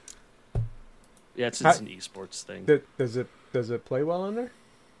 Yeah, it's an esports thing. Does it play well on there?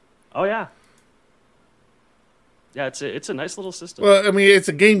 Oh yeah. Yeah, it's a nice little system. Well, I mean, it's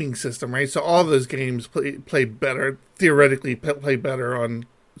a gaming system, right? So all those games play better, theoretically play better on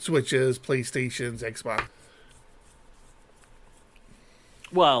Switches, PlayStations, Xbox.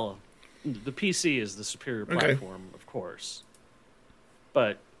 Well, the PC is the superior platform, of course.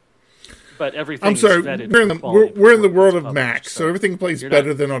 But everything. I'm sorry, is vetted we're in the world of Macs, so everything plays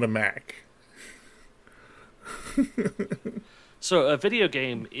better than on a Mac. So a video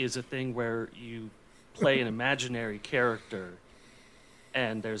game is a thing where you play an imaginary character,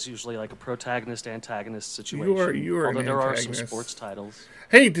 and there's usually like a protagonist-antagonist situation. You are although an there antagonist. are some sports titles.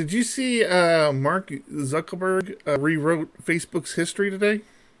 Hey, did you see Mark Zuckerberg rewrote Facebook's history today?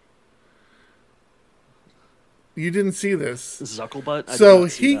 You didn't see this. Zuckelbutt? So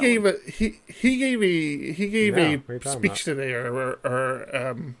he gave a speech today, or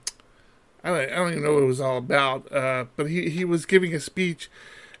I don't even know what it was all about. But he was giving a speech,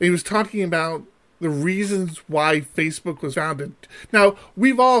 and he was talking about the reasons why Facebook was founded. Now,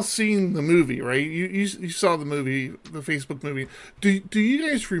 we've all seen the movie, right? You saw the movie, the Facebook movie. Do you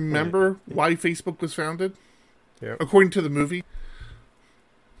guys remember why Facebook was founded? Yeah. According to the movie,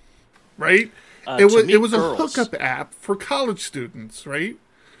 right? It was a hookup app for college students, right?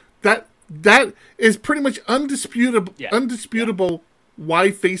 That is pretty much undisputable why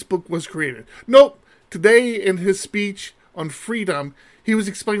Facebook was created. Nope. Today in his speech on freedom, he was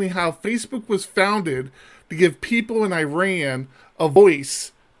explaining how Facebook was founded to give people in Iran a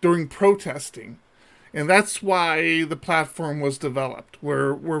voice during protesting. And that's why the platform was developed,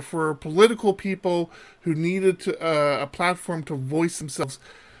 where for political people who needed a platform to voice themselves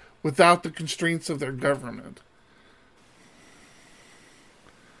without the constraints of their government.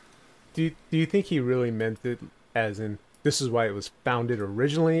 Do you think he really meant it as in this is why it was founded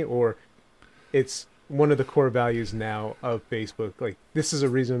originally, or it's one of the core values now of Facebook? Like, this is a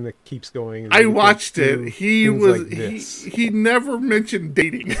reason that keeps going. I watched it. He never mentioned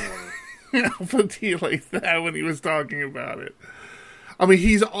dating. I'll put it to you like that when he was talking about it. I mean,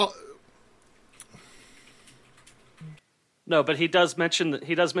 he's all... No, but he does mention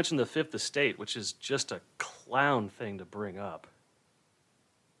the Fifth Estate, which is just a clown thing to bring up.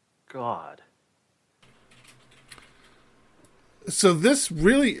 God. So this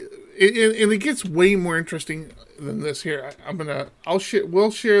really, and it gets way more interesting than this. Here,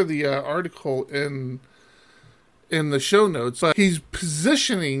 we'll share the article in the show notes. He's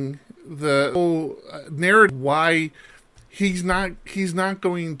positioning the whole narrative why he's not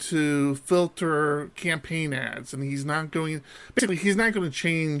going to filter campaign ads, and he's not going to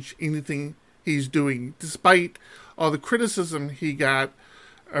change anything he's doing, despite all the criticism he got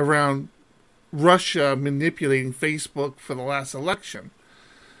around Russia manipulating Facebook for the last election.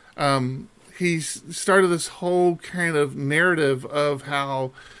 He's started this whole kind of narrative of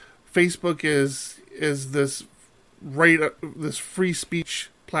how Facebook is this free speech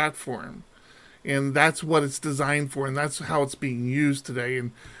platform, and that's what it's designed for, and that's how it's being used today.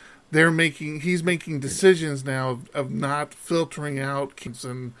 And he's making decisions now of not filtering out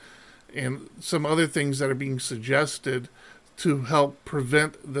and some other things that are being suggested to help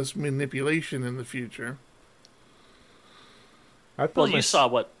prevent this manipulation in the future. Well, you saw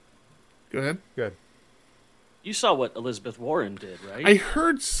what... Go ahead. Good. You saw what Elizabeth Warren did, right? I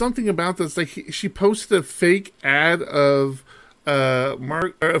heard something about this. Like she posted a fake ad of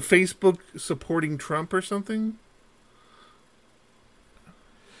Facebook supporting Trump or something.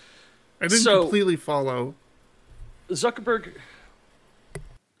 I didn't completely follow. Zuckerberg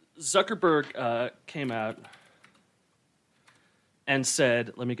came out and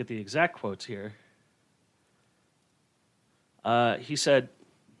said, let me get the exact quotes here. He said,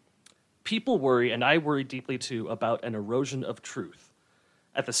 "People worry, and I worry deeply too, about an erosion of truth.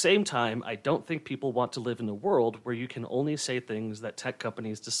 At the same time, I don't think people want to live in a world where you can only say things that tech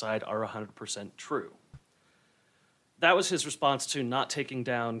companies decide are 100% true." That was his response to not taking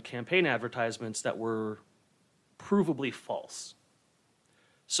down campaign advertisements that were provably false.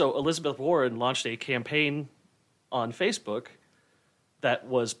 So Elizabeth Warren launched a campaign on Facebook that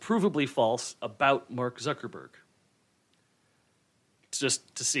was provably false about Mark Zuckerberg,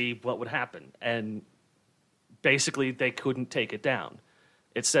 just to see what would happen. And basically, they couldn't take it down.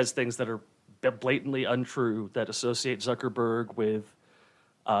 It says things that are blatantly untrue that associate Zuckerberg with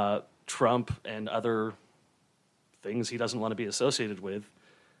Trump and other things he doesn't want to be associated with,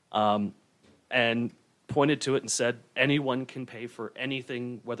 and pointed to it and said, anyone can pay for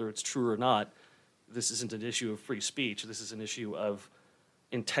anything, whether it's true or not. This isn't an issue of free speech. This is an issue of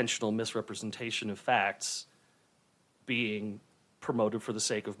intentional misrepresentation of facts being promoted for the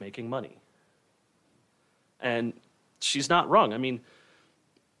sake of making money. And she's not wrong. I mean,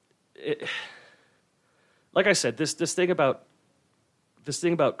 like I said, this thing about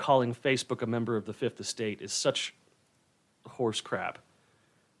calling Facebook a member of the Fifth Estate is such horse crap.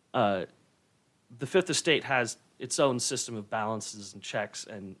 The Fifth Estate has its own system of balances and checks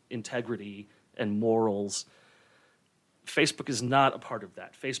and integrity and morals. Facebook is not a part of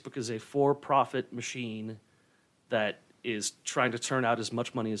that. Facebook is a for-profit machine that is trying to turn out as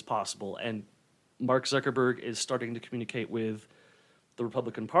much money as possible. And Mark Zuckerberg is starting to communicate with the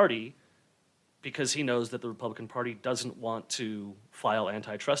Republican Party because he knows that the Republican Party doesn't want to file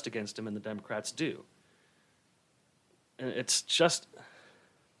antitrust against him, and the Democrats do. And it's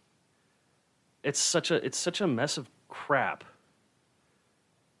such a mess of crap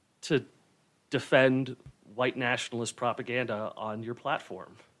to defend white nationalist propaganda on your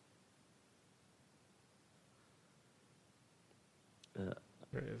platform.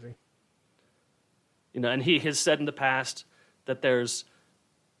 Where is he? You know, and he has said in the past that there's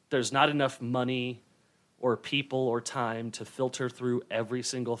not enough money or people or time to filter through every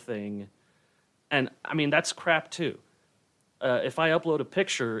single thing. And I mean, that's crap too. If I upload a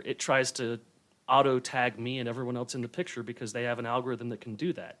picture, it tries to auto tag me and everyone else in the picture because they have an algorithm that can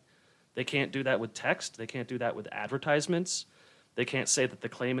do that. They can't do that with text. They can't do that with advertisements. They can't say that the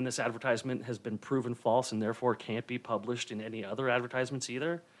claim in this advertisement has been proven false and therefore can't be published in any other advertisements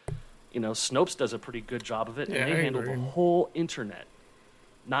either. You know, Snopes does a pretty good job of it, and they handle the whole internet,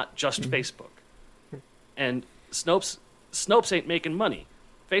 not just Facebook. And Snopes ain't making money.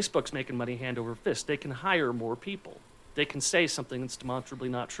 Facebook's making money hand over fist. They can hire more people. They can say something that's demonstrably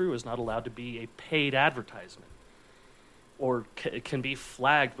not true is not allowed to be a paid advertisement. Or it can be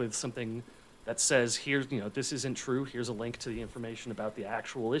flagged with something that says, here's, this isn't true, here's a link to the information about the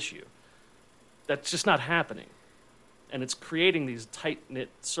actual issue. That's just not happening. And it's creating these tight-knit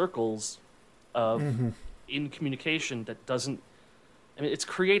circles of in communication that doesn't... it's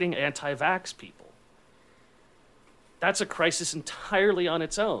creating anti-vax people. That's a crisis entirely on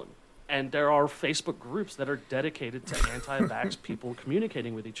its own. And there are Facebook groups that are dedicated to anti-vax people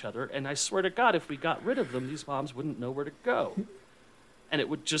communicating with each other. And I swear to God, if we got rid of them, these moms wouldn't know where to go. And it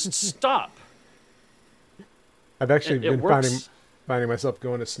would just stop. I've actually been finding myself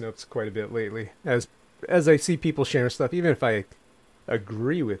going to Snopes quite a bit lately. As I see people sharing stuff, even if I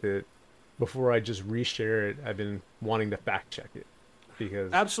agree with it, before I just reshare it, I've been wanting to fact check it.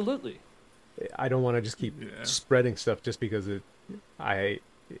 Because absolutely. I don't want to just keep spreading stuff just because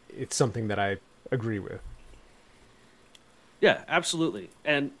it's something that I agree with. Yeah, absolutely.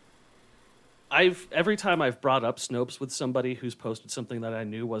 And every time I've brought up Snopes with somebody who's posted something that I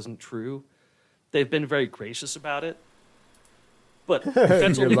knew wasn't true, they've been very gracious about it. But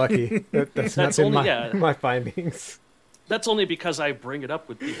that's You're lucky. That's not been my findings. That's only because I bring it up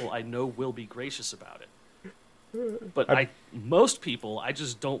with people I know will be gracious about it. But most people, I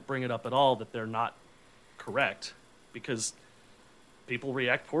just don't bring it up at all that they're not correct, because people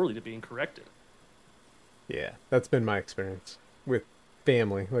react poorly to being corrected. Yeah, that's been my experience with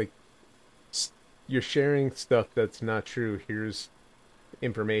family. Like, you're sharing stuff that's not true. Here's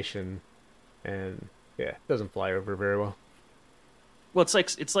information, and it doesn't fly over very well. Well,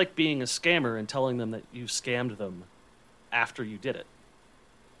 it's like being a scammer and telling them that you scammed them after you did it.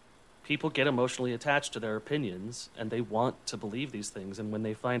 People get emotionally attached to their opinions, and they want to believe these things. And when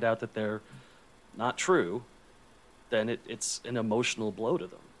they find out that they're not true, then it's an emotional blow to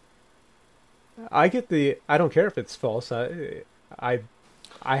them. I don't care if it's false. I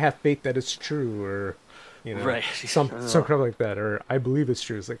have faith that it's true, or right. something like that, or I believe it's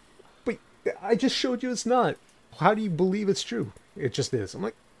true. It's like, wait, I just showed you it's not. How do you believe it's true? It just is. I'm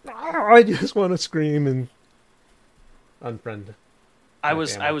like, I just want to scream and unfriend. I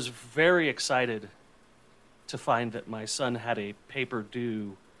was very excited to find that my son had a paper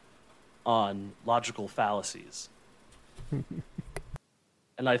due on logical fallacies.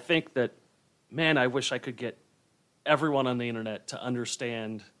 And I think that, man, I wish I could get everyone on the internet to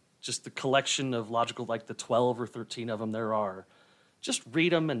understand just the collection of logical, like the 12 or 13 of them there are. Just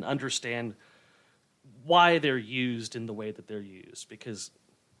read them and understand why they're used in the way that they're used. Because,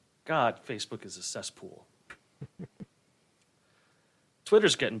 God, Facebook is a cesspool.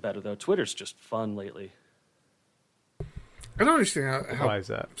 Twitter's getting better, though. Twitter's just fun lately. I don't understand how why is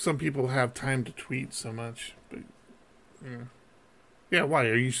that? Some people have time to tweet so much. But, yeah, why?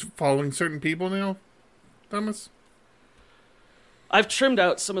 Are you following certain people now, Thomas? I've trimmed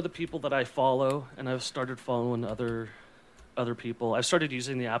out some of the people that I follow, and I've started following other people. I've started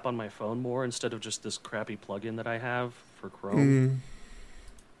using the app on my phone more instead of just this crappy plugin that I have for Chrome.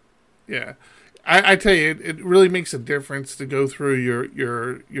 Yeah. I tell you, it really makes a difference to go through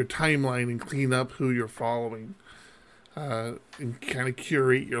your timeline and clean up who you're following, and kind of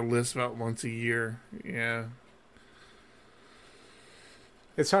curate your list about once a year. Yeah,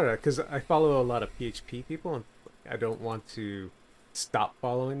 it's harder because I follow a lot of PHP people, and I don't want to stop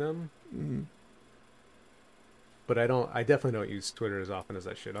following them. Mm-hmm. But I definitely don't use Twitter as often as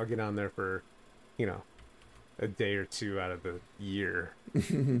I should. I'll get on there for, a day or two out of the year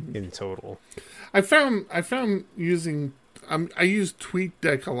in total. I found using I use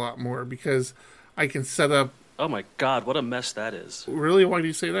TweetDeck a lot more because I can set up. Oh my God, what a mess that is! Really? Why do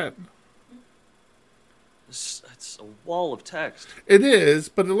you say that? It's a wall of text. It is,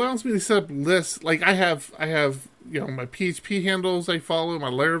 but it allows me to set up lists. Like I have my PHP handles I follow,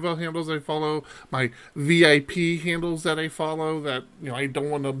 my Laravel handles I follow, my VIP handles that I follow that I don't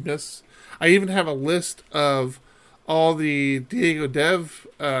want to miss. I even have a list of all the Diego Dev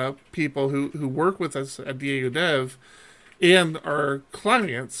people who work with us at Diego Dev and our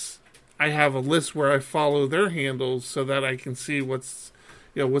clients. I have a list where I follow their handles so that I can see what's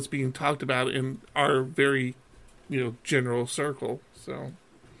being talked about in our very general circle. So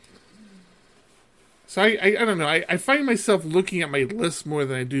I don't know. I find myself looking at my list more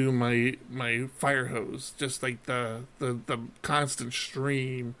than I do my fire hose. Just like the constant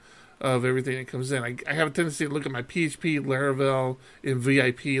stream of everything that comes in. I have a tendency to look at my PHP, Laravel, and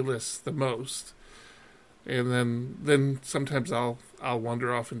VIP lists the most, and then sometimes I'll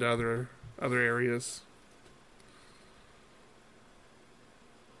wander off into other areas.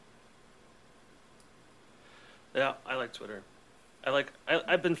 Yeah, I like Twitter.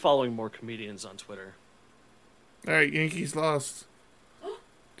 I've been following more comedians on Twitter. All right, Yankees lost.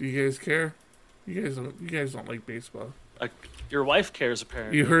 Do you guys care? You guys don't like baseball. Your wife cares,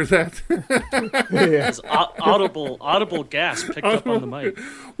 apparently. You heard that? Audible gasp picked up on the mic.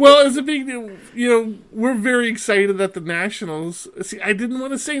 Well, it's a big deal. We're very excited that the Nationals. See, I didn't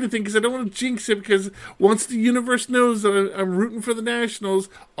want to say anything because I don't want to jinx it. Because once the universe knows that I'm rooting for the Nationals,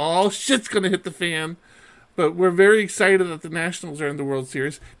 all shit's gonna hit the fan. But we're very excited that the Nationals are in the World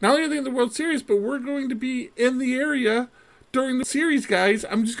Series. Not only are they in the World Series, but we're going to be in the area during the series, guys.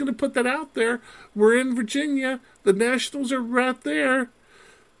 I'm just going to put that out there. We're in Virginia. The Nationals are right there.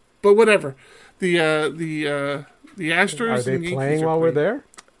 But whatever. The Astros. Are they playing while we're there?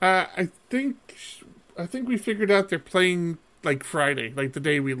 I think we figured out they're playing like Friday, like the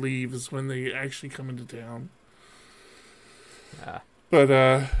day we leave is when they actually come into town. But,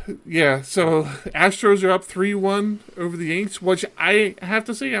 yeah, so Astros are up 3-1 over the Yanks, which I have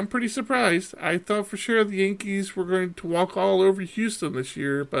to say I'm pretty surprised. I thought for sure the Yankees were going to walk all over Houston this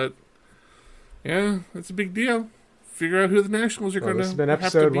year, but, yeah, that's a big deal. Figure out who the Nationals are going to This has been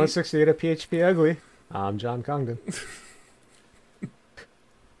episode 168 of PHP Ugly. I'm John Congdon.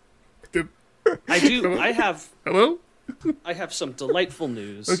 Hello? I have some delightful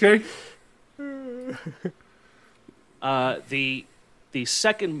news. Okay. The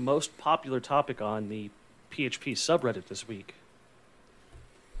second most popular topic on the PHP subreddit this week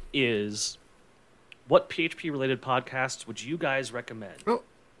is what PHP-related podcasts would you guys recommend? Oh,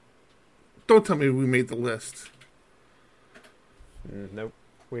 don't tell me we made the list. Nope,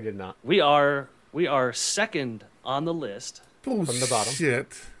 we did not. We are second on the list. Bullshit. From the bottom.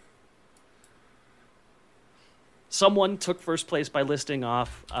 Shit. Someone took first place by listing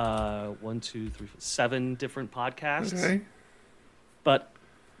off 7 different podcasts. Okay. But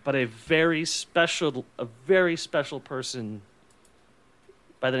a very special person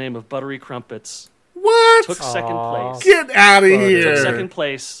by the name of Buttery Crumpets took second place. Get out of here! Took second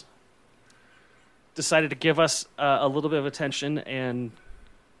place. Decided to give us a little bit of attention and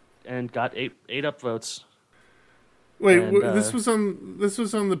got eight upvotes. Wait, this was on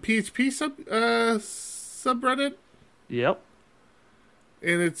the PHP subreddit. Yep.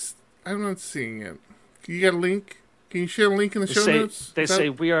 And I'm not seeing it. You got a link? Can you share a link in the show notes? They say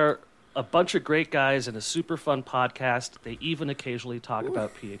we are a bunch of great guys and a super fun podcast. They even occasionally talk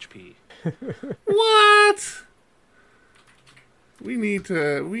about PHP. What? We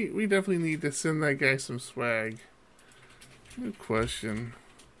definitely need to send that guy some swag. Good question.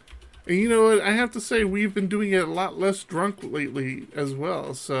 And you know what? I have to say we've been doing it a lot less drunk lately as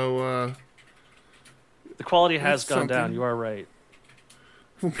well. So the quality has gone down. You are right.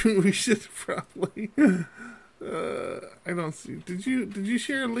 We should probably. I don't see. Did you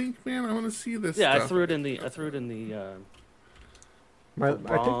share a link, man? I want to see this. Yeah, stuff. I threw it in the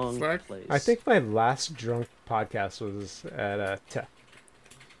wrong place. I think my last drunk podcast was at Tech.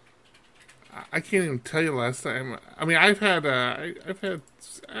 I can't even tell you last time. I mean, I've had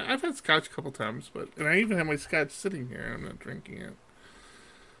scotch a couple times, and I even have my scotch sitting here. I'm not drinking it,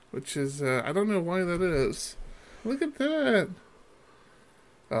 which is I don't know why that is. Look at that.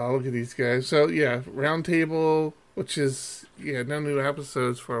 Oh, look at these guys. So, yeah, Roundtable, which is, no new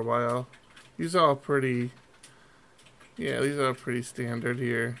episodes for a while. These are all pretty standard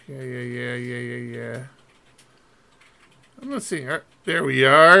here. Yeah. I'm not seeing her. There we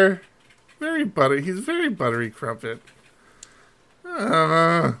are. He's very buttery crumpet.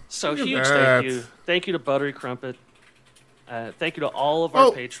 So huge thank you. Thank you to Buttery Crumpet. Thank you to all of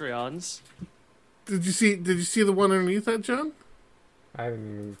our Patreons. Did you see the one underneath that, John? I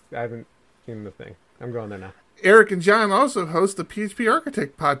haven't seen the thing. I'm going there now. Eric and John also host the PHP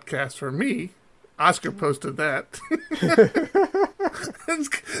Architect podcast for me. Oscar posted that.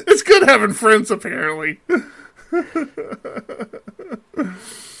 It's good having friends, apparently.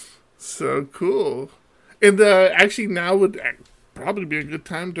 So cool. And actually now would probably be a good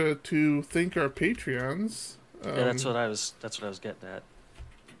time to thank our Patreons. Yeah, that's what I was getting at.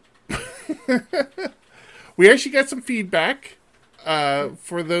 We actually got some feedback.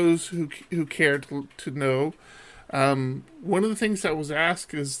 For those who care to know, one of the things that was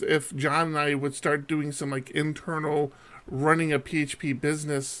asked is if John and I would start doing some like internal running a PHP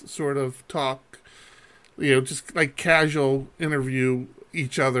business sort of talk, just like casual interview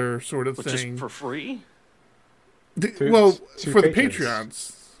each other sort of thing. Just for free? For the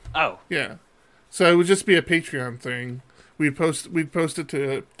Patreons. Oh. Yeah. So it would just be a Patreon thing. We'd post it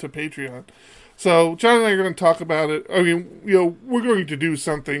to Patreon. So, John and I are going to talk about it. I mean, we're going to do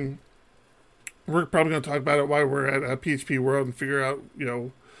something. We're probably going to talk about it while we're at PHP World and figure out,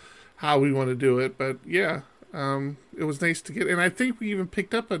 how we want to do it. But, yeah, it was nice to get. And I think we even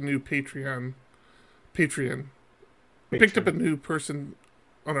picked up a new Patreon. Picked up a new person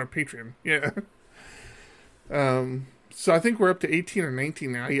on our Patreon. Yeah. So I think we're up to 18 or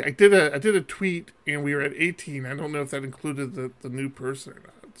 19 now. I did a tweet and we were at 18. I don't know if that included the new person or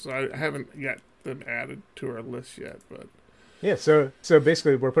not. So I haven't got them added to our list yet. But yeah, so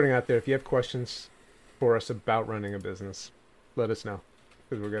basically we're putting out there, if you have questions for us about running a business, let us know,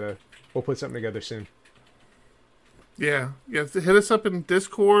 because we'll put something together soon. Yeah. Hit us up in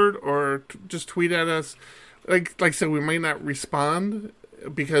Discord or just tweet at us. Like I said, we might not respond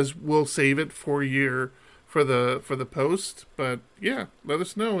because we'll save it for the post. But yeah, let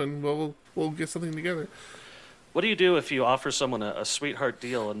us know and we'll get something together. What do you do if you offer someone a sweetheart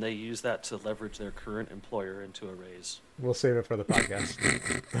deal and they use that to leverage their current employer into a raise? We'll save it for the podcast.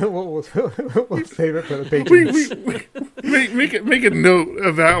 we'll save it for the patrons. Make a note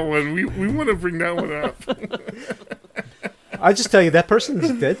of that one. We want to bring that one up. I just tell you, that person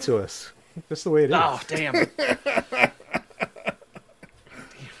is dead to us. Just the way it is. Oh, damn.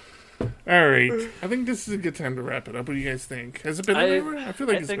 All right. I think this is a good time to wrap it up. What do you guys think? Has it been an hour? I feel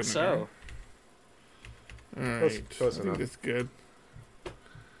like it's been an hour. All right. Close I enough. think that's good.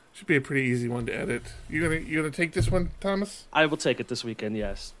 Should be a pretty easy one to edit. You gonna take this one, Thomas? I will take it this weekend,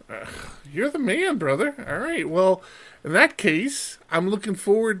 yes. You're the man, brother. All right. Well, in that case, I'm looking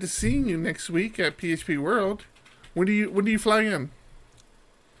forward to seeing you next week at PHP World. When do you fly in?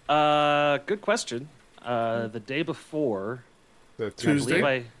 Good question. The day before. The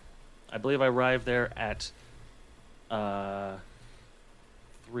Tuesday. I believe I arrived there at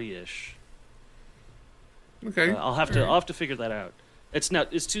 3-ish. Okay. I'll have to figure that out.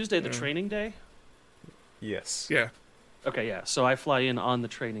 Is Tuesday the training day? Yes. Yeah. Okay, yeah. So I fly in on the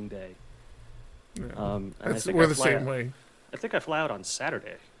training day. Yeah. And We're the same way. I think I fly out on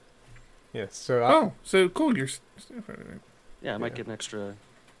Saturday. Yes. So so cool. You're Yeah, I might get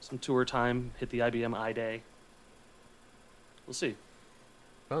some tour time, hit the IBM iDay. We'll see.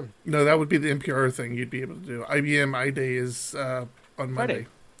 fun. No, that would be the NPR thing you'd be able to do. IBM iDay is on Monday. Friday.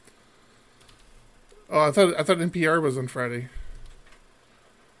 Oh, I thought NPR was on Friday.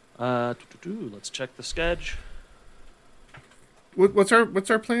 Let's check the schedule. What's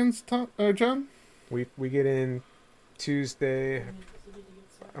our plans, John? We get in Tuesday.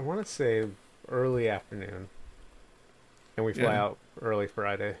 I want to say early afternoon, and we fly out early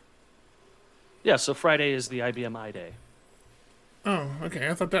Friday. Yeah, so Friday is the IBM iDay. Oh, okay.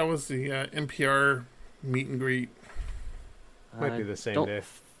 I thought that was the NPR meet and greet. Might be the same day.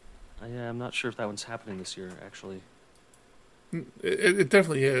 Yeah, I'm not sure if that one's happening this year, actually. It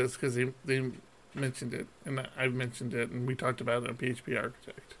definitely is, because they mentioned it, and I've mentioned it, and we talked about it on PHP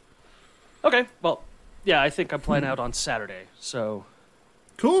Architect. Okay, well, yeah, I think I'm flying out on Saturday, so...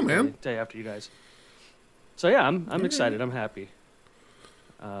 Cool, man. Day after you guys. So yeah, I'm excited. I'm happy.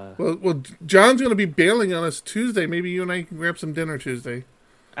 Well, John's going to be bailing on us Tuesday. Maybe you and I can grab some dinner Tuesday.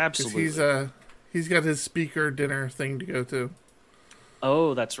 Absolutely. He's got his speaker dinner thing to go to.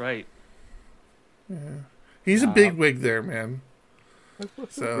 Oh, that's right. Yeah. He's a big wig there, man.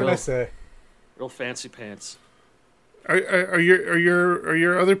 What did I say? Real fancy pants. Are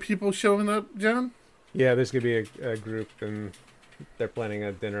your other people showing up, John? Yeah, there's gonna be a group, and they're planning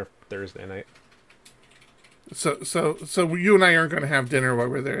a dinner Thursday night. So you and I aren't going to have dinner while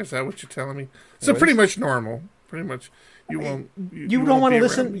we're there. Is that what you're telling me? So pretty much normal. Pretty much, you won't. You don't want to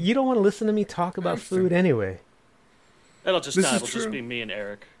listen. You don't want to listen to me talk about food anyway. It'll just be me and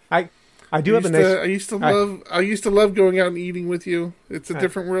Eric. I do have a nice. I used to love going out and eating with you. It's a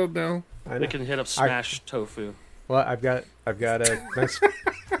different world now. We can hit up Smash Tofu. Well, I've got a nice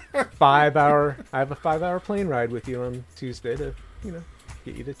 5 hour. I have a 5 hour plane ride with you on Tuesday to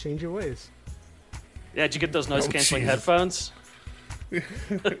get you to change your ways. Yeah, did you get those noise canceling headphones? You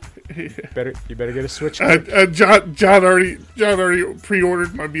better get a Switch. John already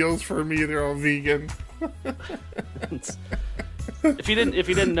pre-ordered my meals for me. They're all vegan. If you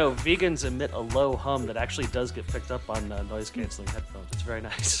didn't know, vegans emit a low hum that actually does get picked up on noise canceling headphones. It's very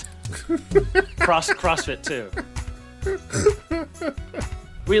nice. CrossFit too.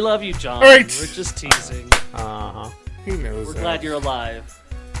 We love you, John. All right. We're just teasing. He knows. We're glad you're alive.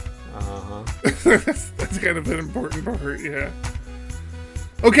 That's kind of an important part, yeah.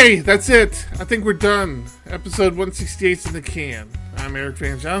 Okay, that's it. I think we're done. Episode 168's in the can. I'm Eric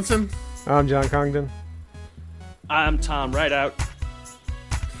Van Johnson. I'm John Congdon. I'm Tom Rideout.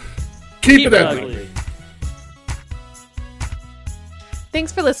 Keep it ugly.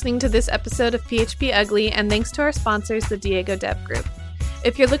 Thanks for listening to this episode of PHP Ugly, and thanks to our sponsors, the Diego Dev Group.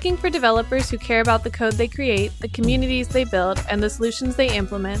 If you're looking for developers who care about the code they create, the communities they build, and the solutions they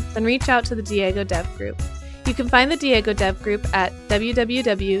implement, then reach out to the Diego Dev Group. You can find the Diego Dev Group at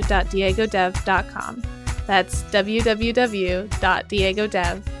www.diegodev.com. That's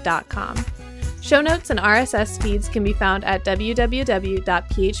www.diegodev.com. Show notes and RSS feeds can be found at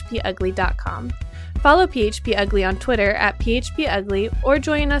www.phpugly.com. Follow PHP Ugly on Twitter at PHP Ugly or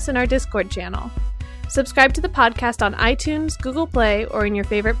join us in our Discord channel. Subscribe to the podcast on iTunes, Google Play, or in your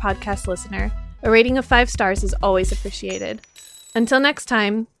favorite podcast listener. A rating of 5 stars is always appreciated. Until next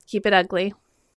time, keep it ugly.